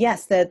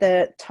yes,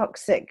 the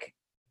toxic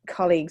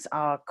colleagues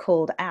are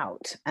called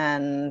out,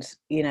 and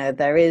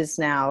there is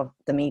now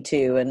the Me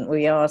Too, and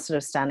we are sort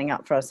of standing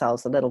up for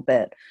ourselves a little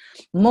bit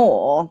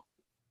more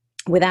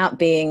without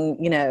being,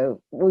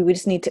 we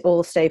just need to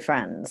all stay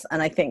friends.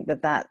 And I think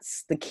that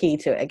that's the key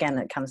to it. Again,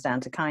 it comes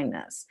down to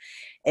kindness.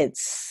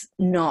 It's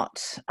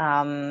not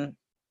I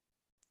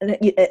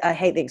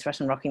hate the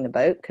expression rocking the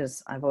boat,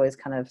 because I've always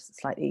kind of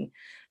slightly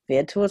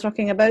veered towards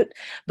rocking a boat,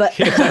 but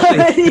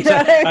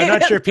exactly. I'm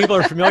not sure if people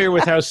are familiar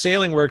with how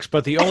sailing works,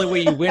 but the only way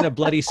you win a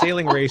bloody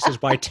sailing race is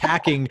by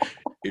tacking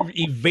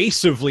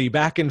evasively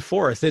back and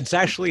forth. It's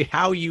actually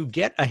how you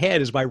get ahead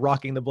is by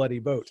rocking the bloody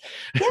boat.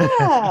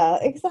 Yeah,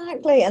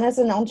 exactly. And as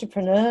an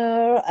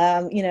entrepreneur,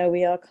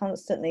 we are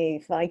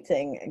constantly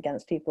fighting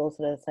against people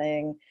sort of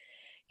saying,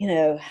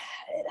 it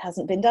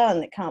hasn't been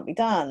done, it can't be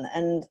done.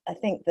 And I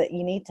think that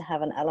you need to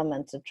have an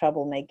element of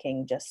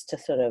troublemaking just to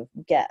sort of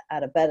get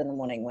out of bed in the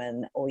morning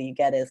when all you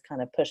get is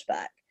kind of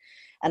pushback.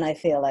 And I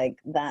feel like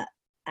that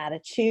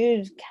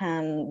attitude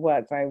can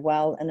work very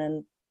well in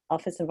an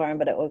office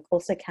environment, but it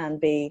also can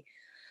be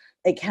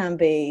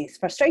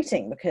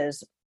frustrating,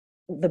 because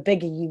the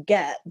bigger you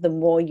get, the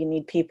more you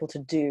need people to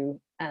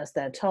do as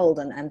they're told,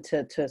 and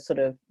to sort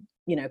of,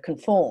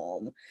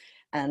 conform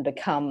and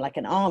become like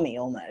an army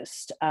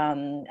almost.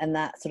 And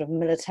that sort of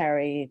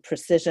military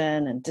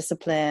precision and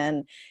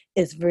discipline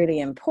is really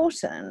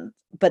important,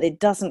 but it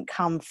doesn't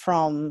come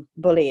from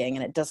bullying,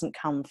 and it doesn't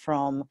come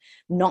from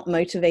not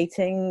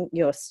motivating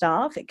your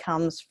staff. It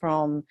comes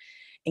from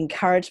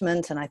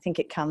encouragement, and I think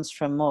it comes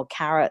from more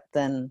carrot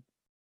than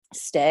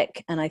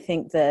stick. And I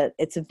think that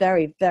it's a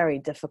very, very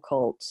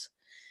difficult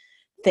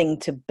thing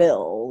to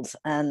build,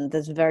 and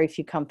there's very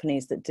few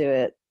companies that do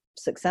it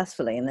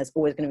successfully, and there's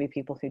always going to be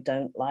people who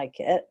don't like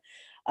it,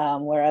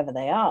 wherever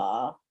they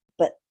are.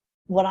 But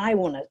what I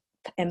want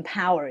to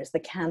empower is the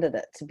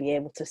candidate to be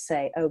able to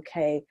say,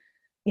 okay,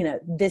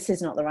 this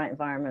is not the right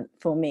environment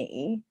for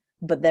me,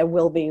 but there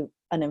will be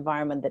an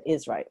environment that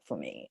is right for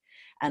me.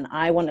 And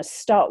I want to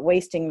start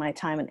wasting my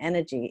time and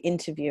energy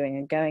interviewing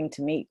and going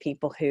to meet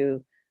people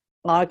who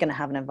are going to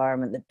have an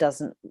environment that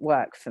doesn't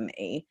work for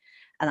me.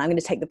 And I'm going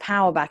to take the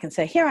power back and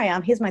say, here I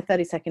am, here's my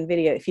 30-second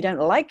video. If you don't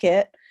like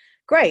it,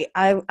 great.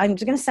 I'm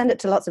just going to send it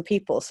to lots of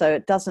people. So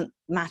it doesn't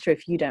matter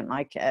if you don't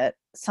like it,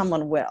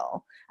 someone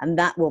will. And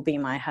that will be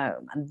my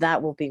home. And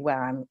that will be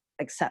where I'm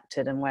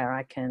accepted and where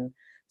I can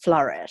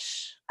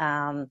flourish.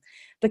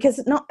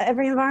 Because not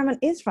every environment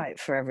is right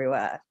for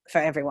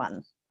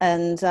everyone.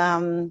 And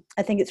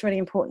I think it's really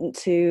important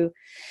to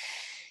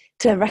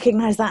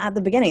recognize that at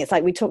the beginning. It's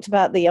like we talked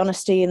about the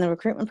honesty in the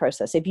recruitment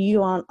process. If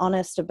you aren't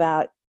honest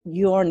about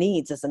your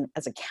needs as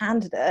a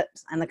candidate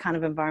and the kind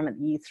of environment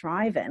that you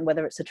thrive in,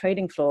 whether it's a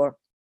trading floor,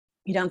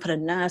 you don't put a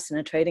nurse in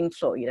a trading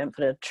floor, you don't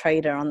put a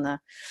trader on the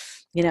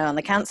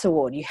cancer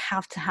ward. You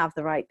have to have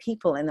the right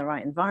people in the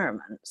right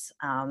environments.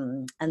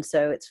 And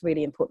so it's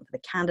really important for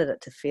the candidate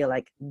to feel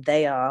like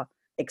they are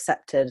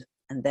accepted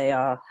and they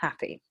are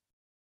happy.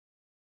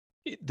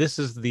 This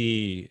is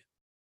the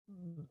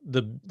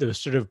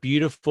sort of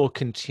beautiful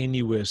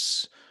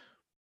continuous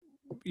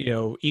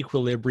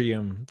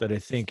equilibrium that I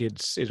think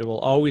it will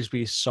always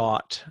be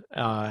sought,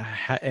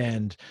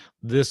 and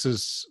this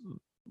is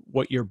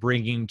what you're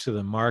bringing to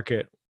the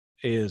market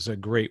is a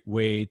great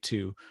way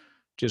to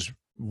just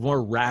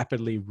more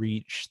rapidly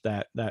reach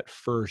that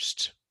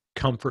first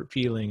comfort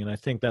feeling. And I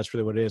think that's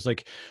really what it is.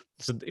 Like,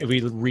 so if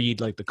we read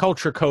like the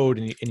culture code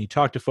and you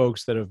talk to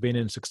folks that have been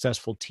in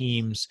successful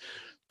teams,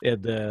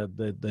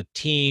 the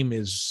team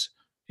is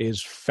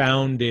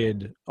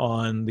founded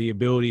on the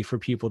ability for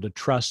people to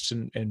trust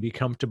and be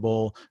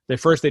comfortable. They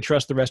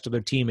trust the rest of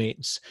their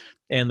teammates,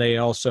 and they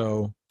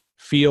also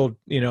feel,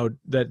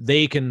 that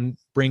they can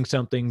bring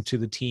something to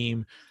the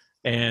team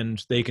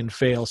and they can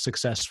fail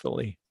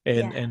successfully.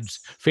 And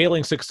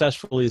failing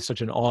successfully is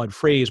such an odd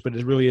phrase, but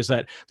it really is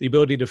that the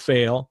ability to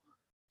fail,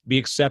 be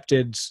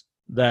accepted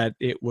that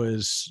it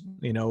was,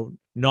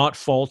 not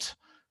fault,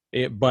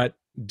 but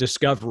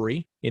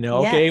discovery,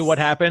 okay, what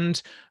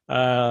happened?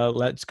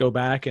 Let's go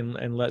back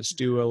and let's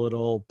do a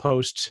little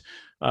post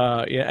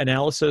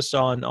analysis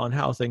on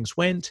how things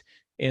went.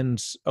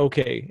 And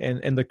okay,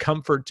 and the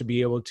comfort to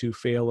be able to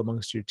fail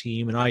amongst your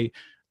team. And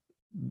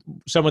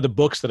some of the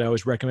books that I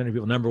always recommend to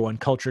people, number one,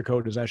 Culture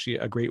Code is actually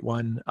a great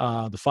one.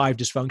 The 5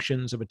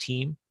 Dysfunctions of a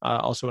Team,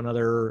 also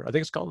another, I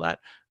think it's called that.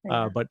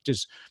 But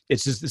it's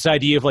just this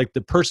idea of like the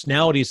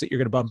personalities that you're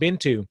going to bump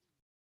into.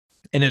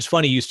 And it's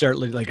funny, you start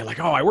like,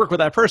 oh, I work with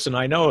that person.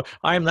 I know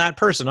I'm that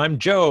person. I'm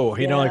Joe.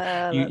 You know, like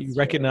Yeah, you that's true.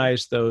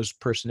 recognize those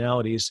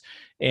personalities.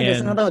 And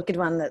there's And another good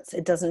one that's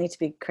it doesn't need to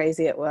be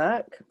crazy at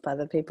work by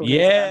the people who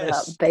started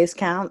up yes,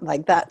 Basecamp.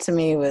 Like that to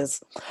me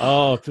was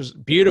oh, it was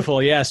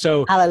beautiful. Yeah.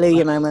 So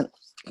hallelujah moment.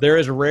 there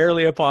is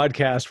rarely a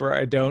podcast where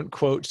I don't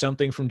quote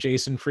something from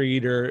Jason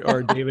Fried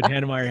or David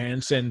Hannemeyer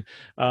Hansen.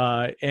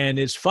 And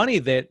it's funny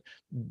that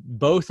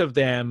both of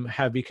them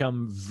have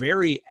become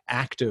very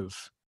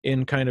active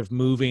in kind of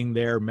moving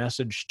their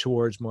message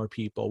towards more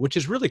people, which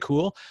is really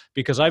cool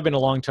because I've been a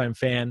longtime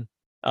fan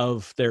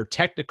of their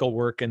technical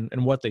work and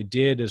what they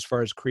did as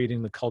far as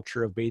creating the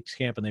culture of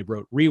Basecamp. And they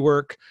wrote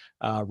Rework,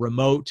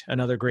 Remote,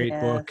 another great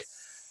book. Yes.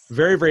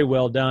 Very, very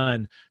well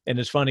done. And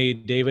it's funny,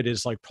 David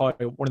is like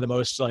probably one of the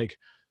most like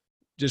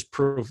just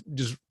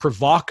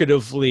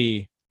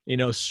provocatively,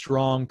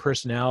 strong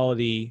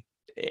personality,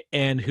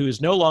 and who's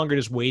no longer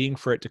just waiting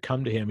for it to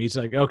come to him. He's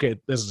like, okay,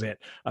 this is it.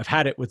 I've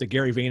had it with the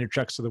Gary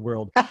Vaynerchuks of the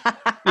world.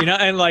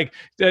 And like,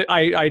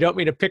 I don't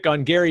mean to pick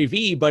on Gary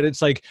V, but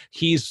it's like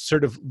he's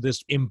sort of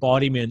this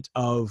embodiment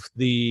of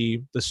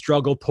the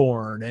struggle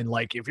porn, and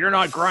like if you're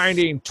not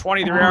grinding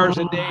 23 hours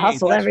a day,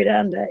 hustle every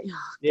damn day.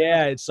 Oh,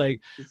 yeah, it's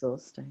like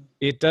exhausting.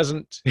 it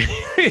doesn't.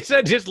 It's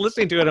just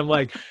listening to it. I'm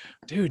like,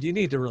 dude, you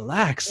need to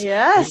relax.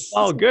 Yes. It's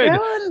all good.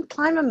 Go and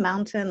climb a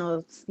mountain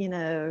or,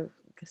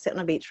 sit on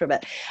a beach for a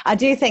bit. I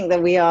do think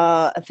that we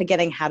are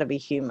forgetting how to be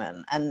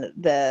human, and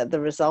the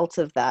result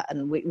of that.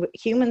 And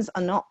humans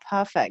are not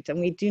perfect, and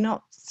we do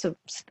not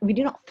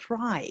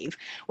thrive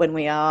when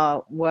we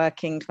are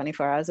working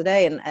 24 hours a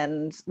day,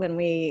 and when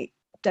we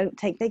don't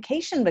take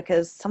vacation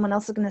because someone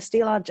else is going to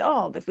steal our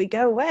job if we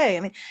go away. I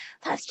mean,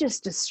 that's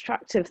just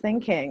destructive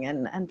thinking,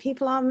 and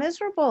people are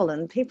miserable,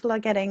 and people are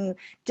getting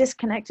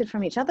disconnected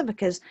from each other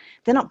because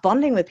they're not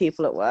bonding with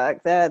people at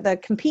work. They're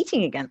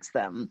competing against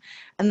them,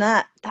 and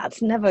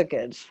that's never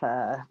good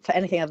for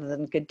anything other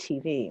than good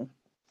TV.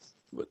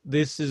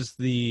 This is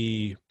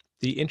the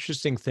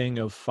interesting thing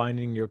of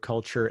finding your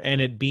culture and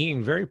it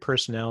being very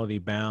personality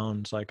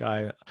bound. Like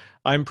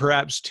I'm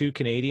perhaps too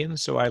Canadian,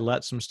 so I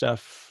let some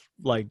stuff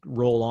like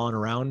roll on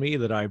around me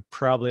that I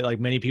probably, like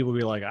many people,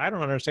 be like, I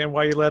don't understand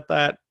why you let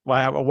that,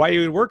 why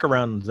you would work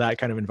around that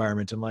kind of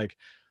environment. And like,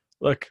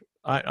 look,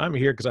 I'm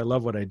here because I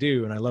love what I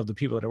do and I love the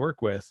people that I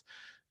work with,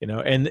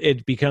 and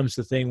it becomes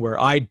the thing where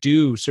I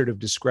do sort of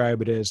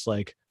describe it as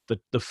like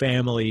the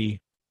family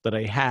that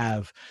I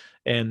have.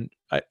 And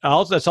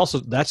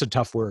that's a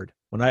tough word.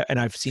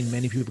 I've seen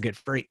many people get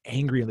very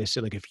angry and they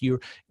say, like,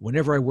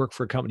 whenever I work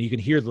for a company, you can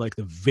hear like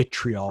the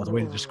vitriol, the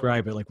way to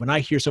describe it. Like when I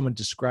hear someone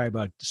describe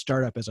a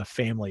startup as a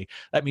family,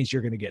 that means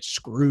you're going to get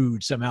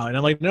screwed somehow. And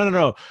I'm like,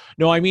 no.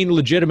 I mean,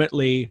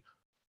 legitimately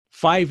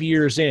 5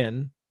 years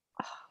in,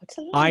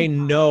 I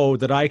know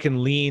that I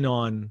can lean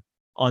on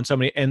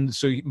somebody. And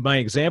so my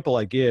example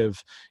I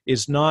give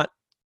is not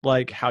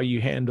like how you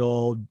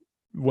handle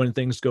when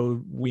things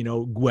go,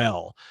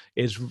 well.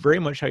 It's very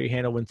much how you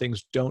handle when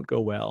things don't go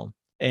well.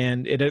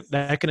 And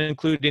that can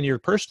include in your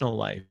personal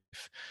life.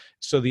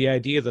 So the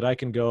idea that I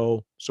can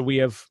go, so we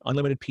have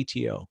unlimited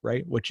PTO,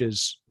 right? Which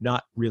is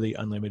not really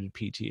unlimited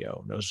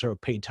PTO. No, sort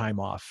of paid time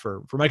off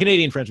for my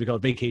Canadian friends, we call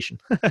it vacation.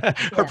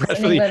 Yes,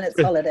 in England it's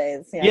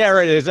holidays. Yeah,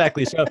 right,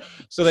 exactly.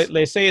 So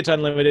they say it's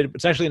unlimited, but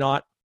it's actually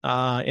not.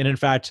 And in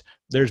fact,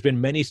 there's been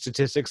many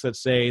statistics that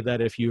say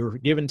that if you're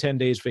given 10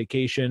 days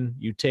vacation,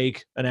 you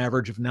take an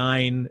average of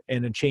 9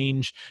 and a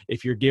change.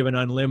 If you're given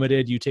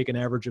unlimited, you take an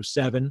average of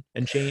 7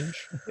 and change.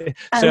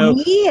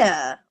 So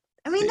yeah,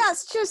 I mean,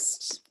 that's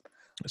just.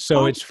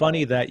 So it's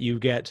funny that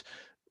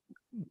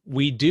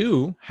we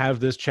do have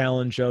this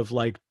challenge of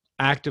like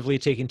actively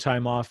taking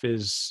time off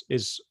is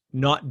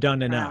not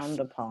done enough.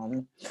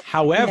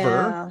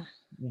 However,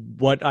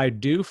 what I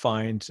do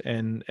find,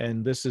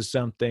 and this is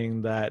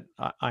something that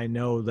I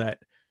know that,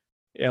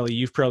 Ellie,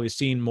 you've probably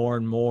seen more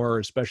and more,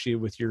 especially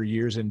with your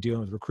years in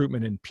dealing with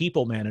recruitment and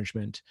people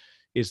management,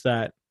 is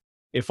that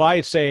if I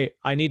say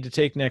I need to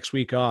take next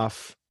week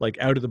off, like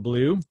out of the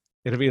blue,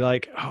 it'll be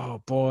like,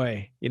 oh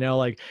boy,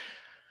 like,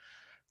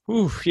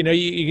 ooh,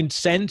 you can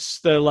sense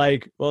the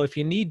like, well, if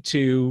you need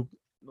to,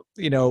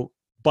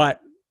 but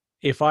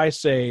if I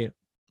say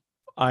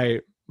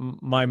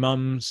my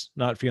mom's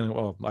not feeling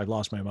well, I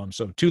lost my mom,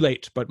 so too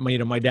late. But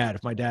my dad,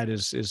 if my dad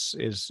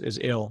is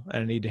ill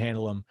and I need to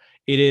handle him,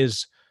 it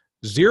is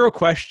 0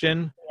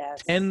 question,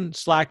 yes. 10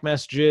 Slack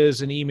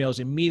messages and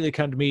emails immediately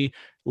come to me.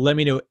 Let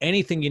me know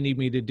anything you need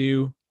me to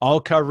do. I'll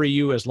cover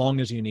you as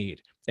long as you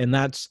need. And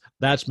that's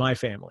my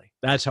family.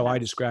 That's how I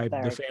describe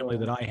the family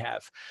that I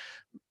have.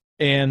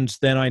 And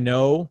then I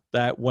know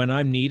that when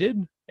I'm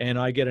needed and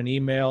I get an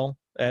email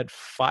at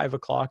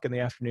 5:00 in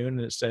the afternoon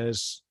and it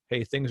says,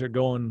 hey, things are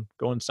going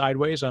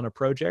sideways on a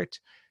project.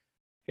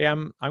 Hey,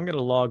 I'm going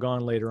to log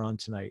on later on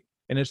tonight.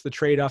 And it's the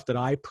trade-off that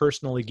I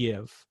personally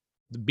give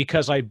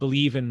because I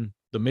believe in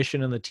the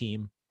mission and the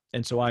team.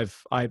 And so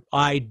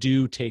I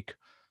do take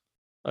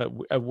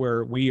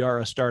where we are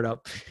a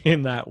startup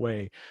in that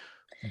way.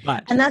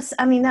 And that's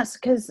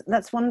because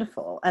that's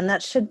wonderful. And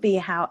that should be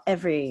how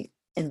every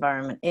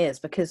environment is,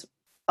 because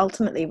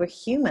ultimately we're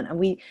human, and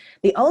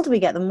the older we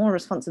get, the more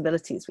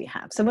responsibilities we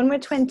have. So when we're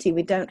 20,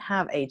 we don't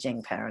have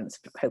aging parents,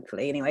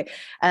 hopefully anyway,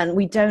 and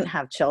we don't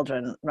have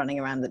children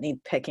running around that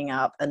need picking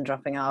up and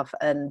dropping off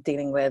and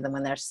dealing with, and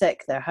when they're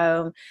sick, they're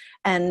home.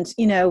 And,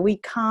 you know, we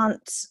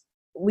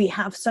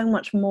have so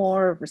much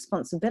more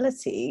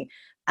responsibility,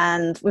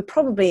 and we're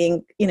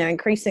probably, you know,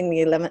 increasing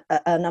the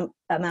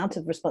amount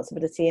of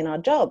responsibility in our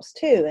jobs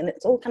too. And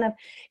it's all kind of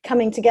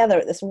coming together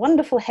at this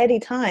wonderful heady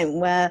time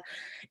where,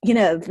 you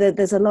know,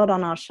 there's a lot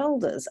on our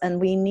shoulders, and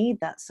we need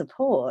that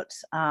support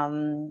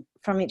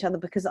from each other,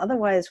 because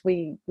otherwise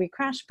we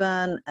crash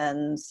burn,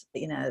 and,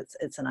 you know,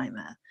 it's a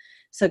nightmare.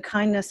 So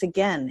kindness,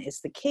 again,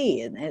 is the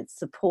key, and it's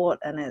support,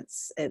 and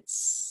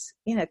it's,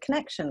 you know,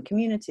 connection,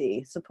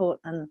 community, support,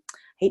 and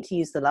I hate to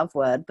use the love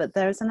word, but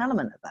there is an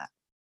element of that.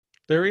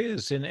 There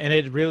is, and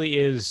it really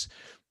is.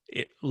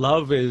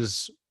 Love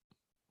is.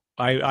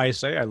 I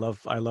say I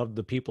love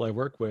the people I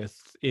work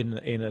with in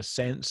a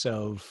sense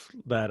of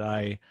that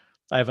I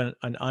have an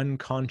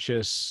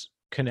unconscious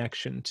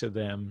connection to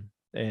them,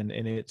 and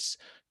it's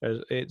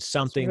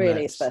something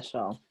Really that's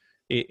special.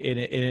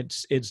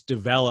 it's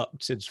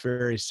developed. It's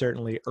very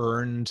certainly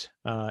earned,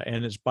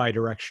 and it's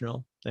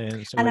bidirectional.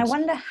 And so, And I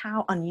wonder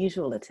how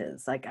unusual it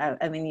is. Like,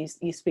 I mean,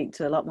 you speak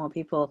to a lot more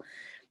people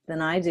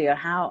than I do.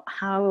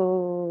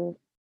 How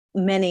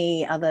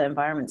many other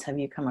environments have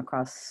you come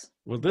across?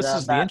 well, this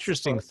is the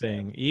interesting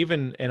thing.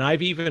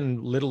 I've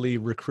even literally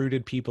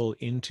recruited people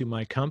into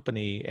my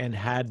company and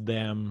had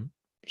them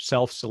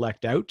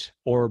self-select out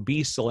or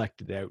be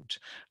selected out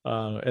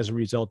as a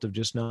result of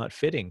just not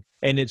fitting.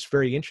 And it's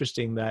very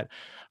interesting that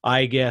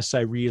I guess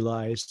I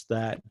realized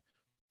that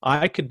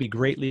I could be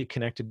greatly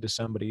connected to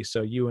somebody.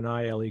 So you and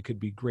I, Ellie, could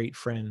be great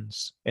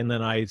friends. And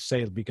then I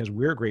say, because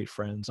we're great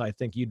friends, I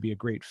think you'd be a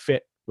great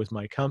fit with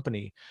my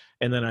company.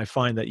 And then I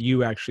find that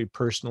you actually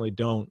personally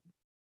don't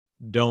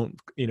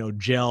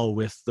gel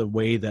with the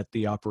way that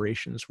the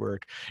operations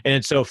work. And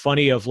it's so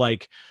funny of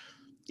like,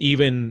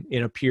 even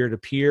in a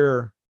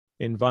peer-to-peer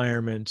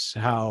environment,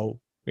 how,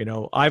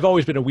 I've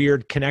always been a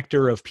weird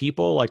connector of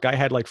people. Like I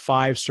had like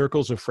 5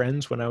 circles of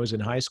friends when I was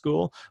in high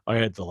school. I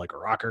had the like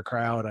rocker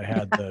crowd. I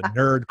had the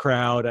nerd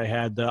crowd.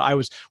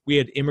 We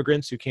had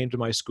immigrants who came to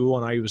my school,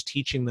 and I was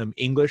teaching them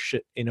English,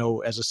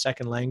 as a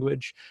second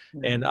language.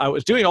 And I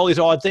was doing all these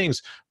odd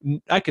things.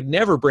 I could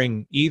never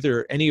bring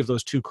any of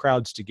those 2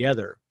 crowds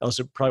together, else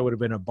it probably would have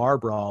been a bar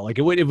brawl. Like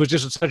it was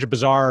just such a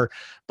bizarre,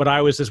 but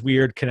I was this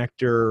weird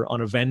connector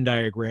on a Venn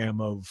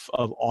diagram of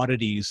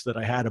oddities that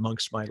I had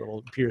amongst my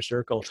little peer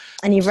circle.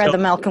 And you've read the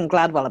Malcolm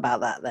Gladwell about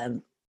that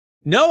then?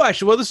 No,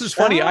 actually, well, this is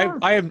funny. Oh.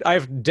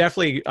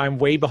 I'm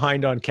way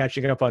behind on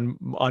catching up on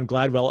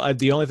Gladwell.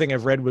 The only thing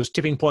I've read was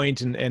Tipping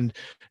Point, and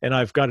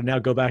I've got to now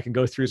go back and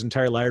go through his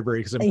entire library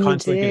because I'm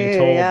constantly getting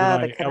told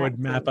that I would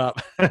map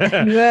up.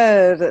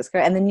 No, that's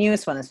great. And the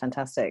newest one is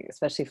fantastic,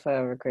 especially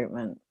for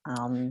recruitment.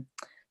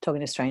 Talking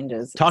to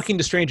strangers.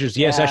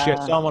 Yes, actually,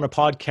 I saw him on a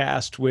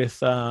podcast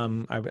with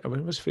I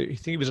think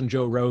he was on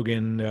Joe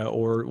Rogan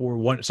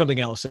or something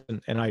else,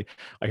 and I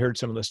heard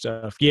some of the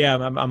stuff. Yeah,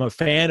 I'm a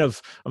fan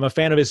of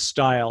his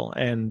style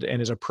and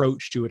his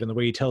approach to it, and the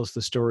way he tells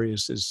the story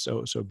is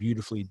so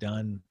beautifully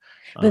done.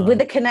 But with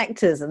the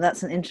connectors, and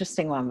that's an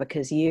interesting one,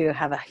 because you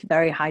have a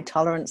very high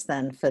tolerance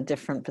then for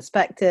different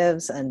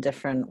perspectives and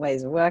different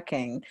ways of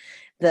working.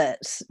 That,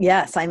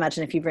 yes, I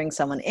imagine if you bring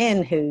someone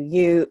in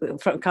who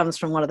comes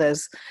from one of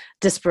those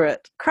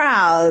disparate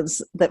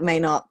crowds that may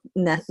not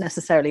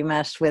necessarily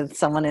mesh with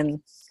someone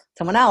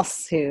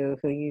else who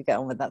you get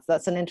on with,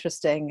 that's an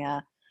interesting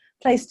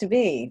place to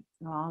be.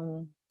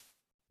 Now,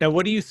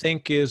 what do you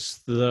think is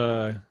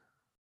is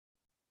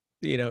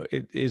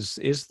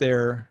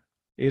there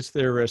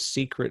a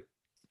secret?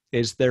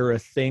 Is there a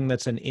thing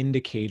that's an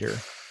indicator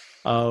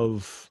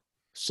of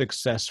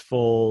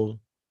successful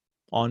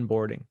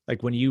onboarding?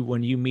 Like when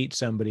you meet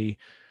somebody,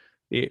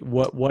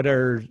 what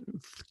are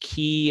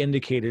key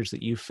indicators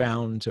that you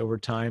found over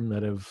time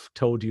that have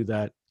told you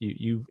that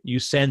you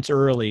sense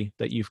early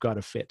that you've got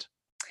a fit?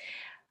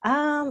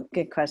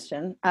 Good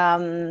question.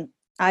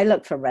 I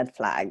look for red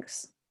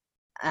flags,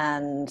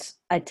 and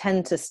I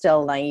tend to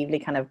still naively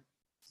kind of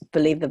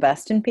believe the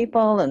best in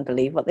people and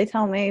believe what they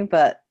tell me,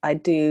 but I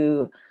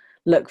do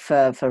look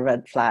for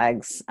red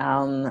flags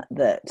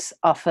that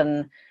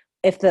often,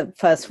 if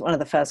one of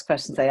the first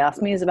questions they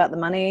ask me is about the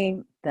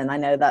money, then I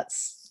know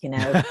that's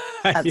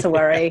a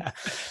worry.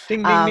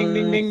 Ding, ding, ding,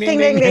 ding, ding, ding,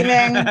 ding, ding,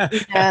 ding.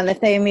 And if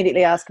they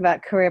immediately ask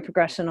about career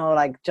progression or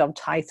like job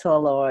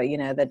title, or,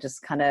 they're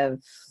just kind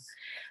of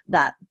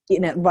that,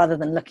 rather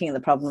than looking at the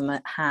problem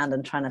at hand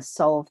and trying to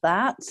solve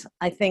that.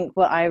 I think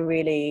what I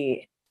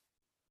really,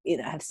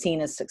 have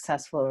seen as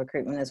successful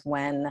recruitment is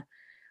when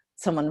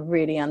someone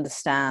really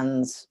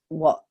understands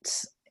what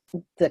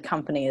the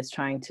company is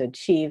trying to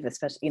achieve,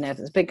 especially, if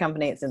it's a big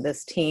company, it's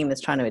this team is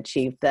trying to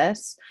achieve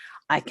this,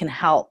 I can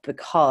help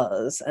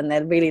because, and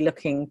they're really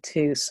looking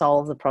to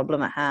solve the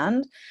problem at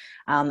hand.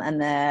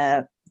 And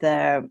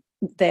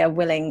they are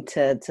willing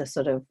to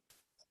sort of,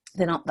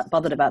 they're not that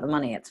bothered about the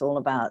money. It's all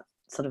about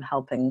sort of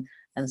helping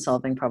and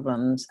solving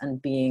problems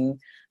and being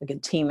a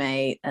good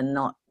teammate and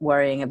not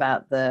worrying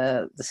about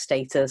the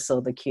status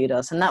or the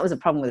kudos. And that was a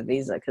problem with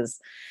Visa, because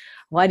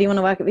why do you want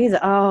to work at Visa?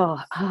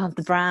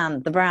 The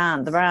brand.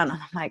 And I'm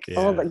like,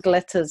 all that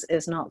glitters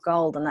is not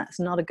gold. And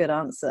that's not a good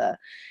answer.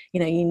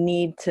 You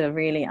need to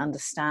really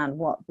understand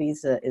what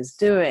Visa is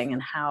doing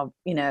and how,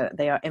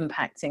 they are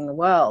impacting the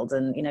world.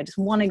 And, just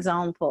one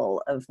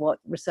example of what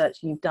research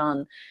you've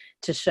done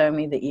to show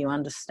me that you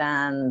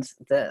understand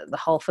the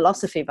whole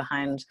philosophy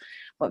behind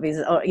what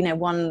Visa, or,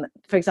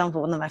 for example,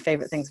 one of my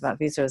favorite things about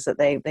Visa is that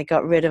they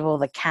got rid of all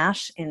the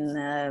cash in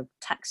the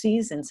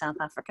taxis in South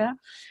Africa,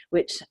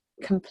 which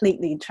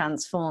completely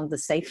transformed the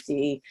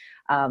safety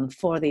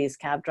for these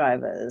cab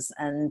drivers,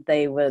 and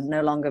they were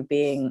no longer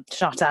being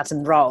shot at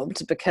and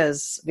robbed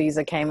because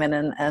Visa came in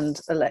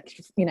and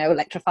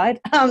electrified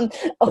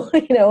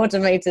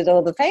automated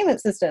all the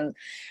payment systems,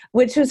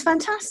 which was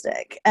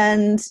fantastic.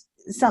 And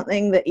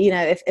something that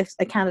if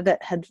a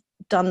candidate had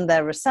done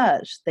their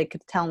research, they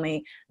could tell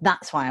me,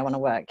 that's why I want to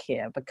work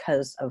here,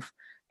 because of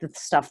the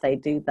stuff they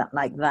do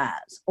like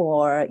that.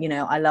 Or,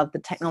 I love the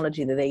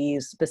technology that they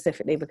use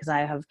specifically because I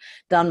have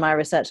done my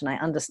research and I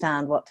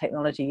understand what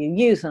technology you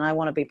use, and I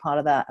want to be part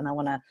of that and I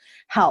want to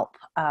help.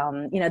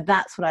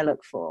 That's what I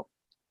look for.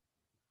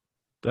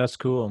 That's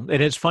cool.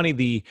 And it's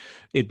funny,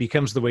 it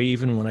becomes the way,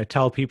 even when I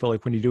tell people,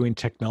 like when you're doing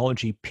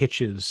technology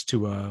pitches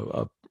to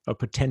a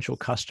potential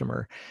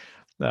customer,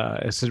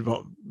 I said,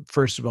 well,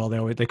 first of all,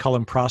 they call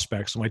them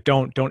prospects. I'm like,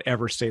 don't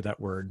ever say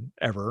that word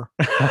ever.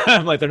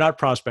 I'm like, they're not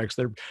prospects.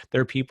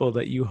 They're people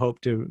that you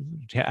hope to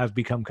have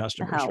become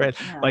customers, right?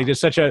 Yeah. Like it's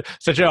such a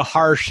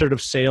harsh sort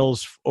of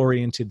sales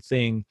oriented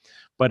thing.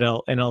 But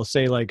I'll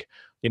say, like,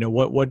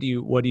 what do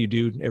you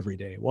do every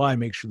day? Well, I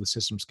make sure the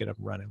systems get up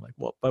and running. Like,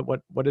 well, but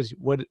what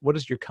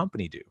does your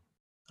company do?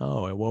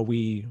 Oh, well,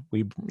 we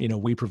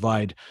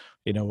provide,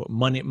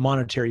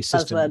 monetary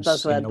systems,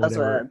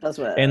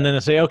 Buzzword. And then I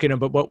say, okay, no,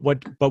 but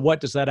what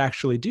does that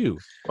actually do?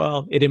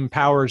 Well, it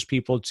empowers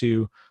people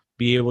to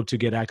be able to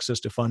get access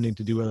to funding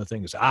to do other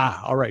things.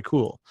 All right,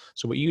 cool.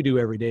 So what you do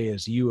every day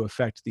is you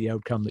affect the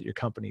outcome that your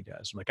company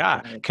does. I'm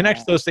like,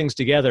 connect those things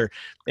together.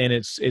 And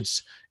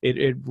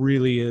it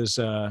really is,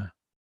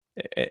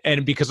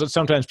 and because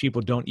sometimes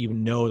people don't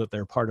even know that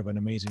they're part of an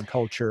amazing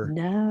culture.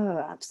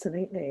 No,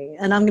 absolutely.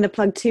 And I'm going to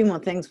plug two more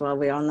things while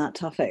we're on that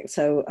topic.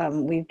 So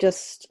we've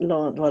just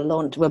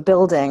we're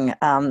building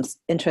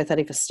Intro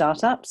 30 for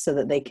startups so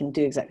that they can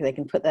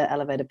put their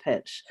elevator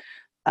pitch,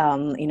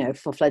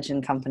 for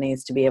fledgling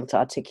companies to be able to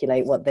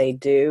articulate what they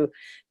do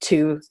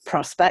to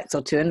prospects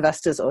or to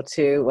investors or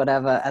to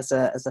whatever as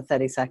a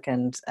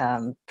 30-second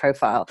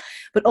profile.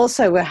 But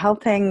also we're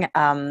helping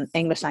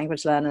English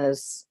language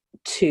learners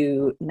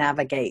to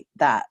navigate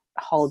that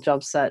whole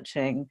job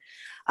searching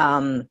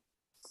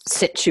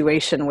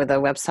situation with a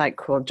website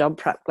called Job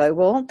Prep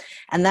Global.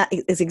 And that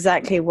is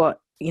exactly what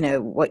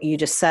you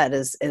just said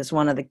is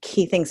one of the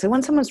key things. So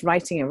when someone's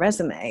writing a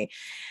resume,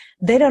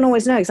 they don't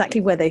always know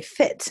exactly where they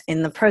fit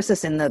in the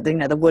process, in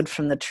the wood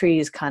from the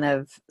trees kind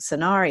of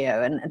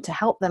scenario, and to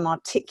help them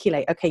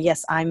articulate, okay,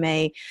 yes, I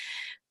may,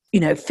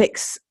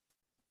 fix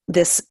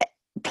this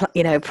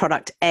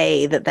product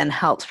A that then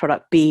helps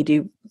product B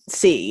do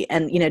C,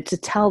 and to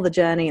tell the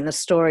journey and the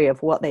story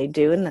of what they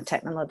do in the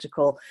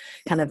technological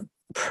kind of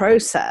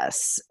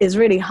process is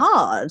really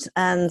hard.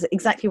 And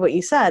exactly what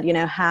you said,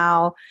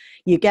 how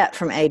you get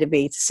from A to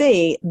B to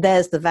C,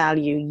 there's the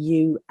value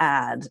you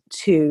add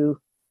to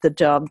the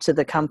job, to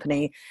the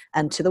company,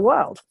 and to the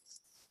world.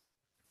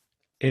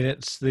 And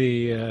it's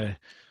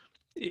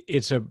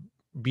a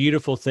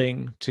beautiful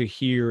thing to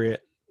hear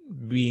it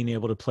being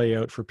able to play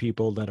out for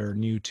people that are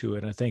new to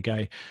it. I think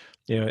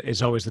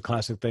it's always the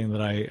classic thing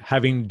that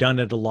having done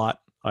it a lot,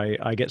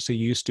 I get so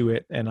used to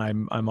it, and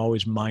I'm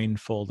always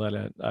mindful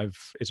that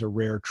it's a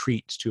rare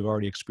treat to have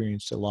already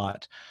experienced a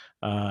lot.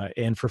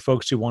 And for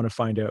folks who want to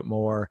find out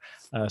more,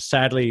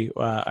 sadly,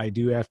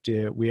 we have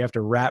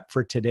to wrap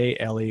for today,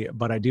 Ellie,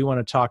 but I do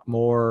want to talk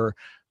more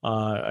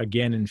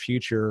again in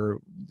future.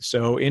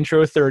 So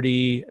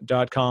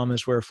intro30.com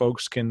is where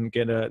folks can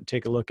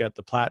take a look at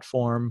the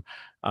platform.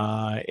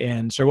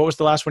 And so what was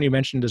the last one you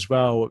mentioned as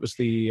well? What was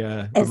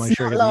it's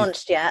not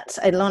launched yet.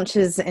 It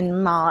launches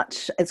in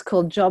March. It's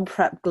called Job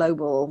Prep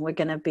Global. We've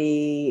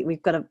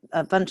got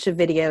a bunch of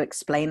video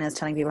explainers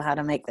telling people how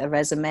to make their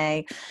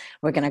resume.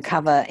 We're going to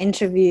cover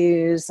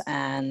interviews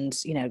and,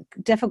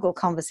 difficult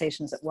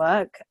conversations at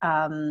work,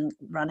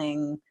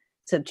 running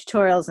some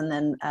tutorials, and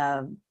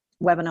then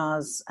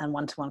webinars and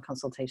one-to-one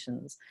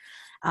consultations.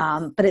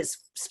 But it's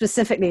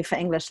specifically for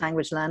English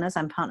language learners.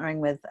 I'm partnering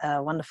with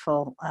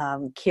wonderful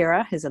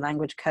Kira, who's a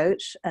language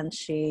coach, and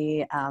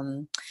she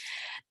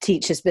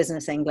teaches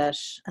business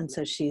English. And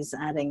so she's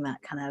adding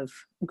that kind of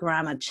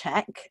grammar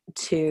check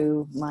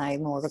to my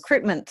more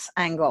recruitment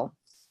angle.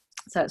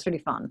 So it's really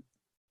fun.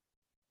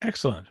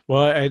 Excellent.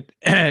 Well,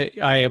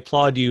 I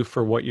applaud you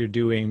for what you're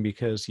doing,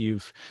 because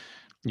you've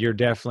you're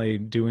definitely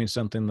doing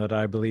something that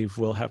I believe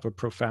will have a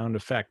profound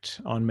effect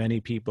on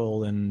many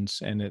people, and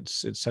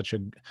it's such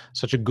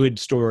a good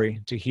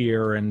story to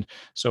hear. And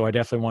so I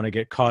definitely want to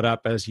get caught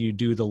up as you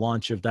do the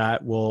launch of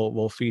that.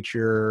 We'll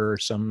feature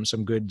some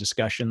good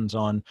discussions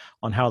on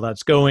how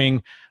that's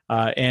going,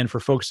 and for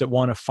folks that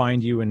want to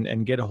find you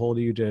and get a hold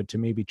of you to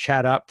maybe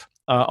chat up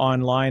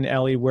online,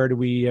 Ellie, where do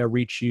we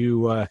reach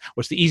you?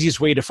 What's the easiest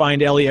way to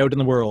find Ellie out in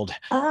the world?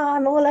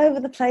 I'm all over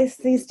the place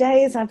these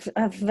days.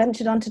 I've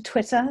ventured onto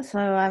Twitter, so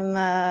I'm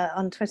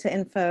on Twitter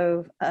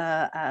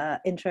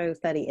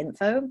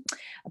intro30info.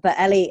 But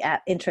Ellie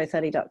at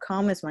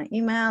intro30.com is my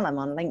email. I'm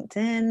on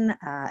LinkedIn,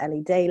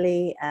 Ellie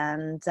Daly,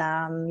 and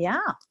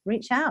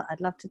reach out. I'd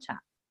love to chat.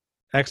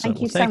 Excellent.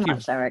 Thank you so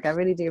much, Eric. I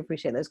really do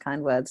appreciate those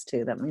kind words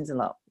too. That means a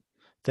lot.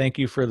 Thank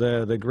you for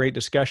the great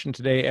discussion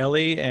today,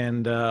 Ellie,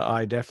 and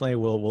I definitely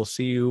will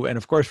see you. And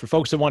of course, for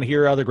folks that want to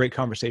hear other great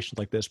conversations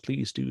like this,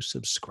 please do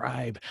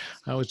subscribe.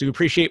 I always do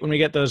appreciate when we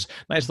get those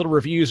nice little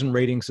reviews and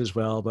ratings as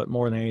well. But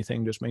more than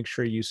anything, just make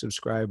sure you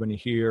subscribe when you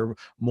hear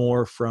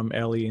more from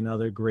Ellie and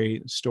other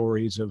great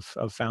stories of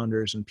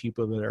founders and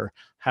people that are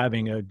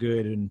having a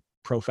good and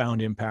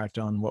profound impact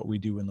on what we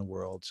do in the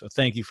world. So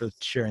thank you for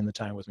sharing the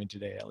time with me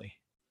today, Ellie.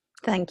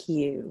 Thank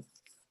you.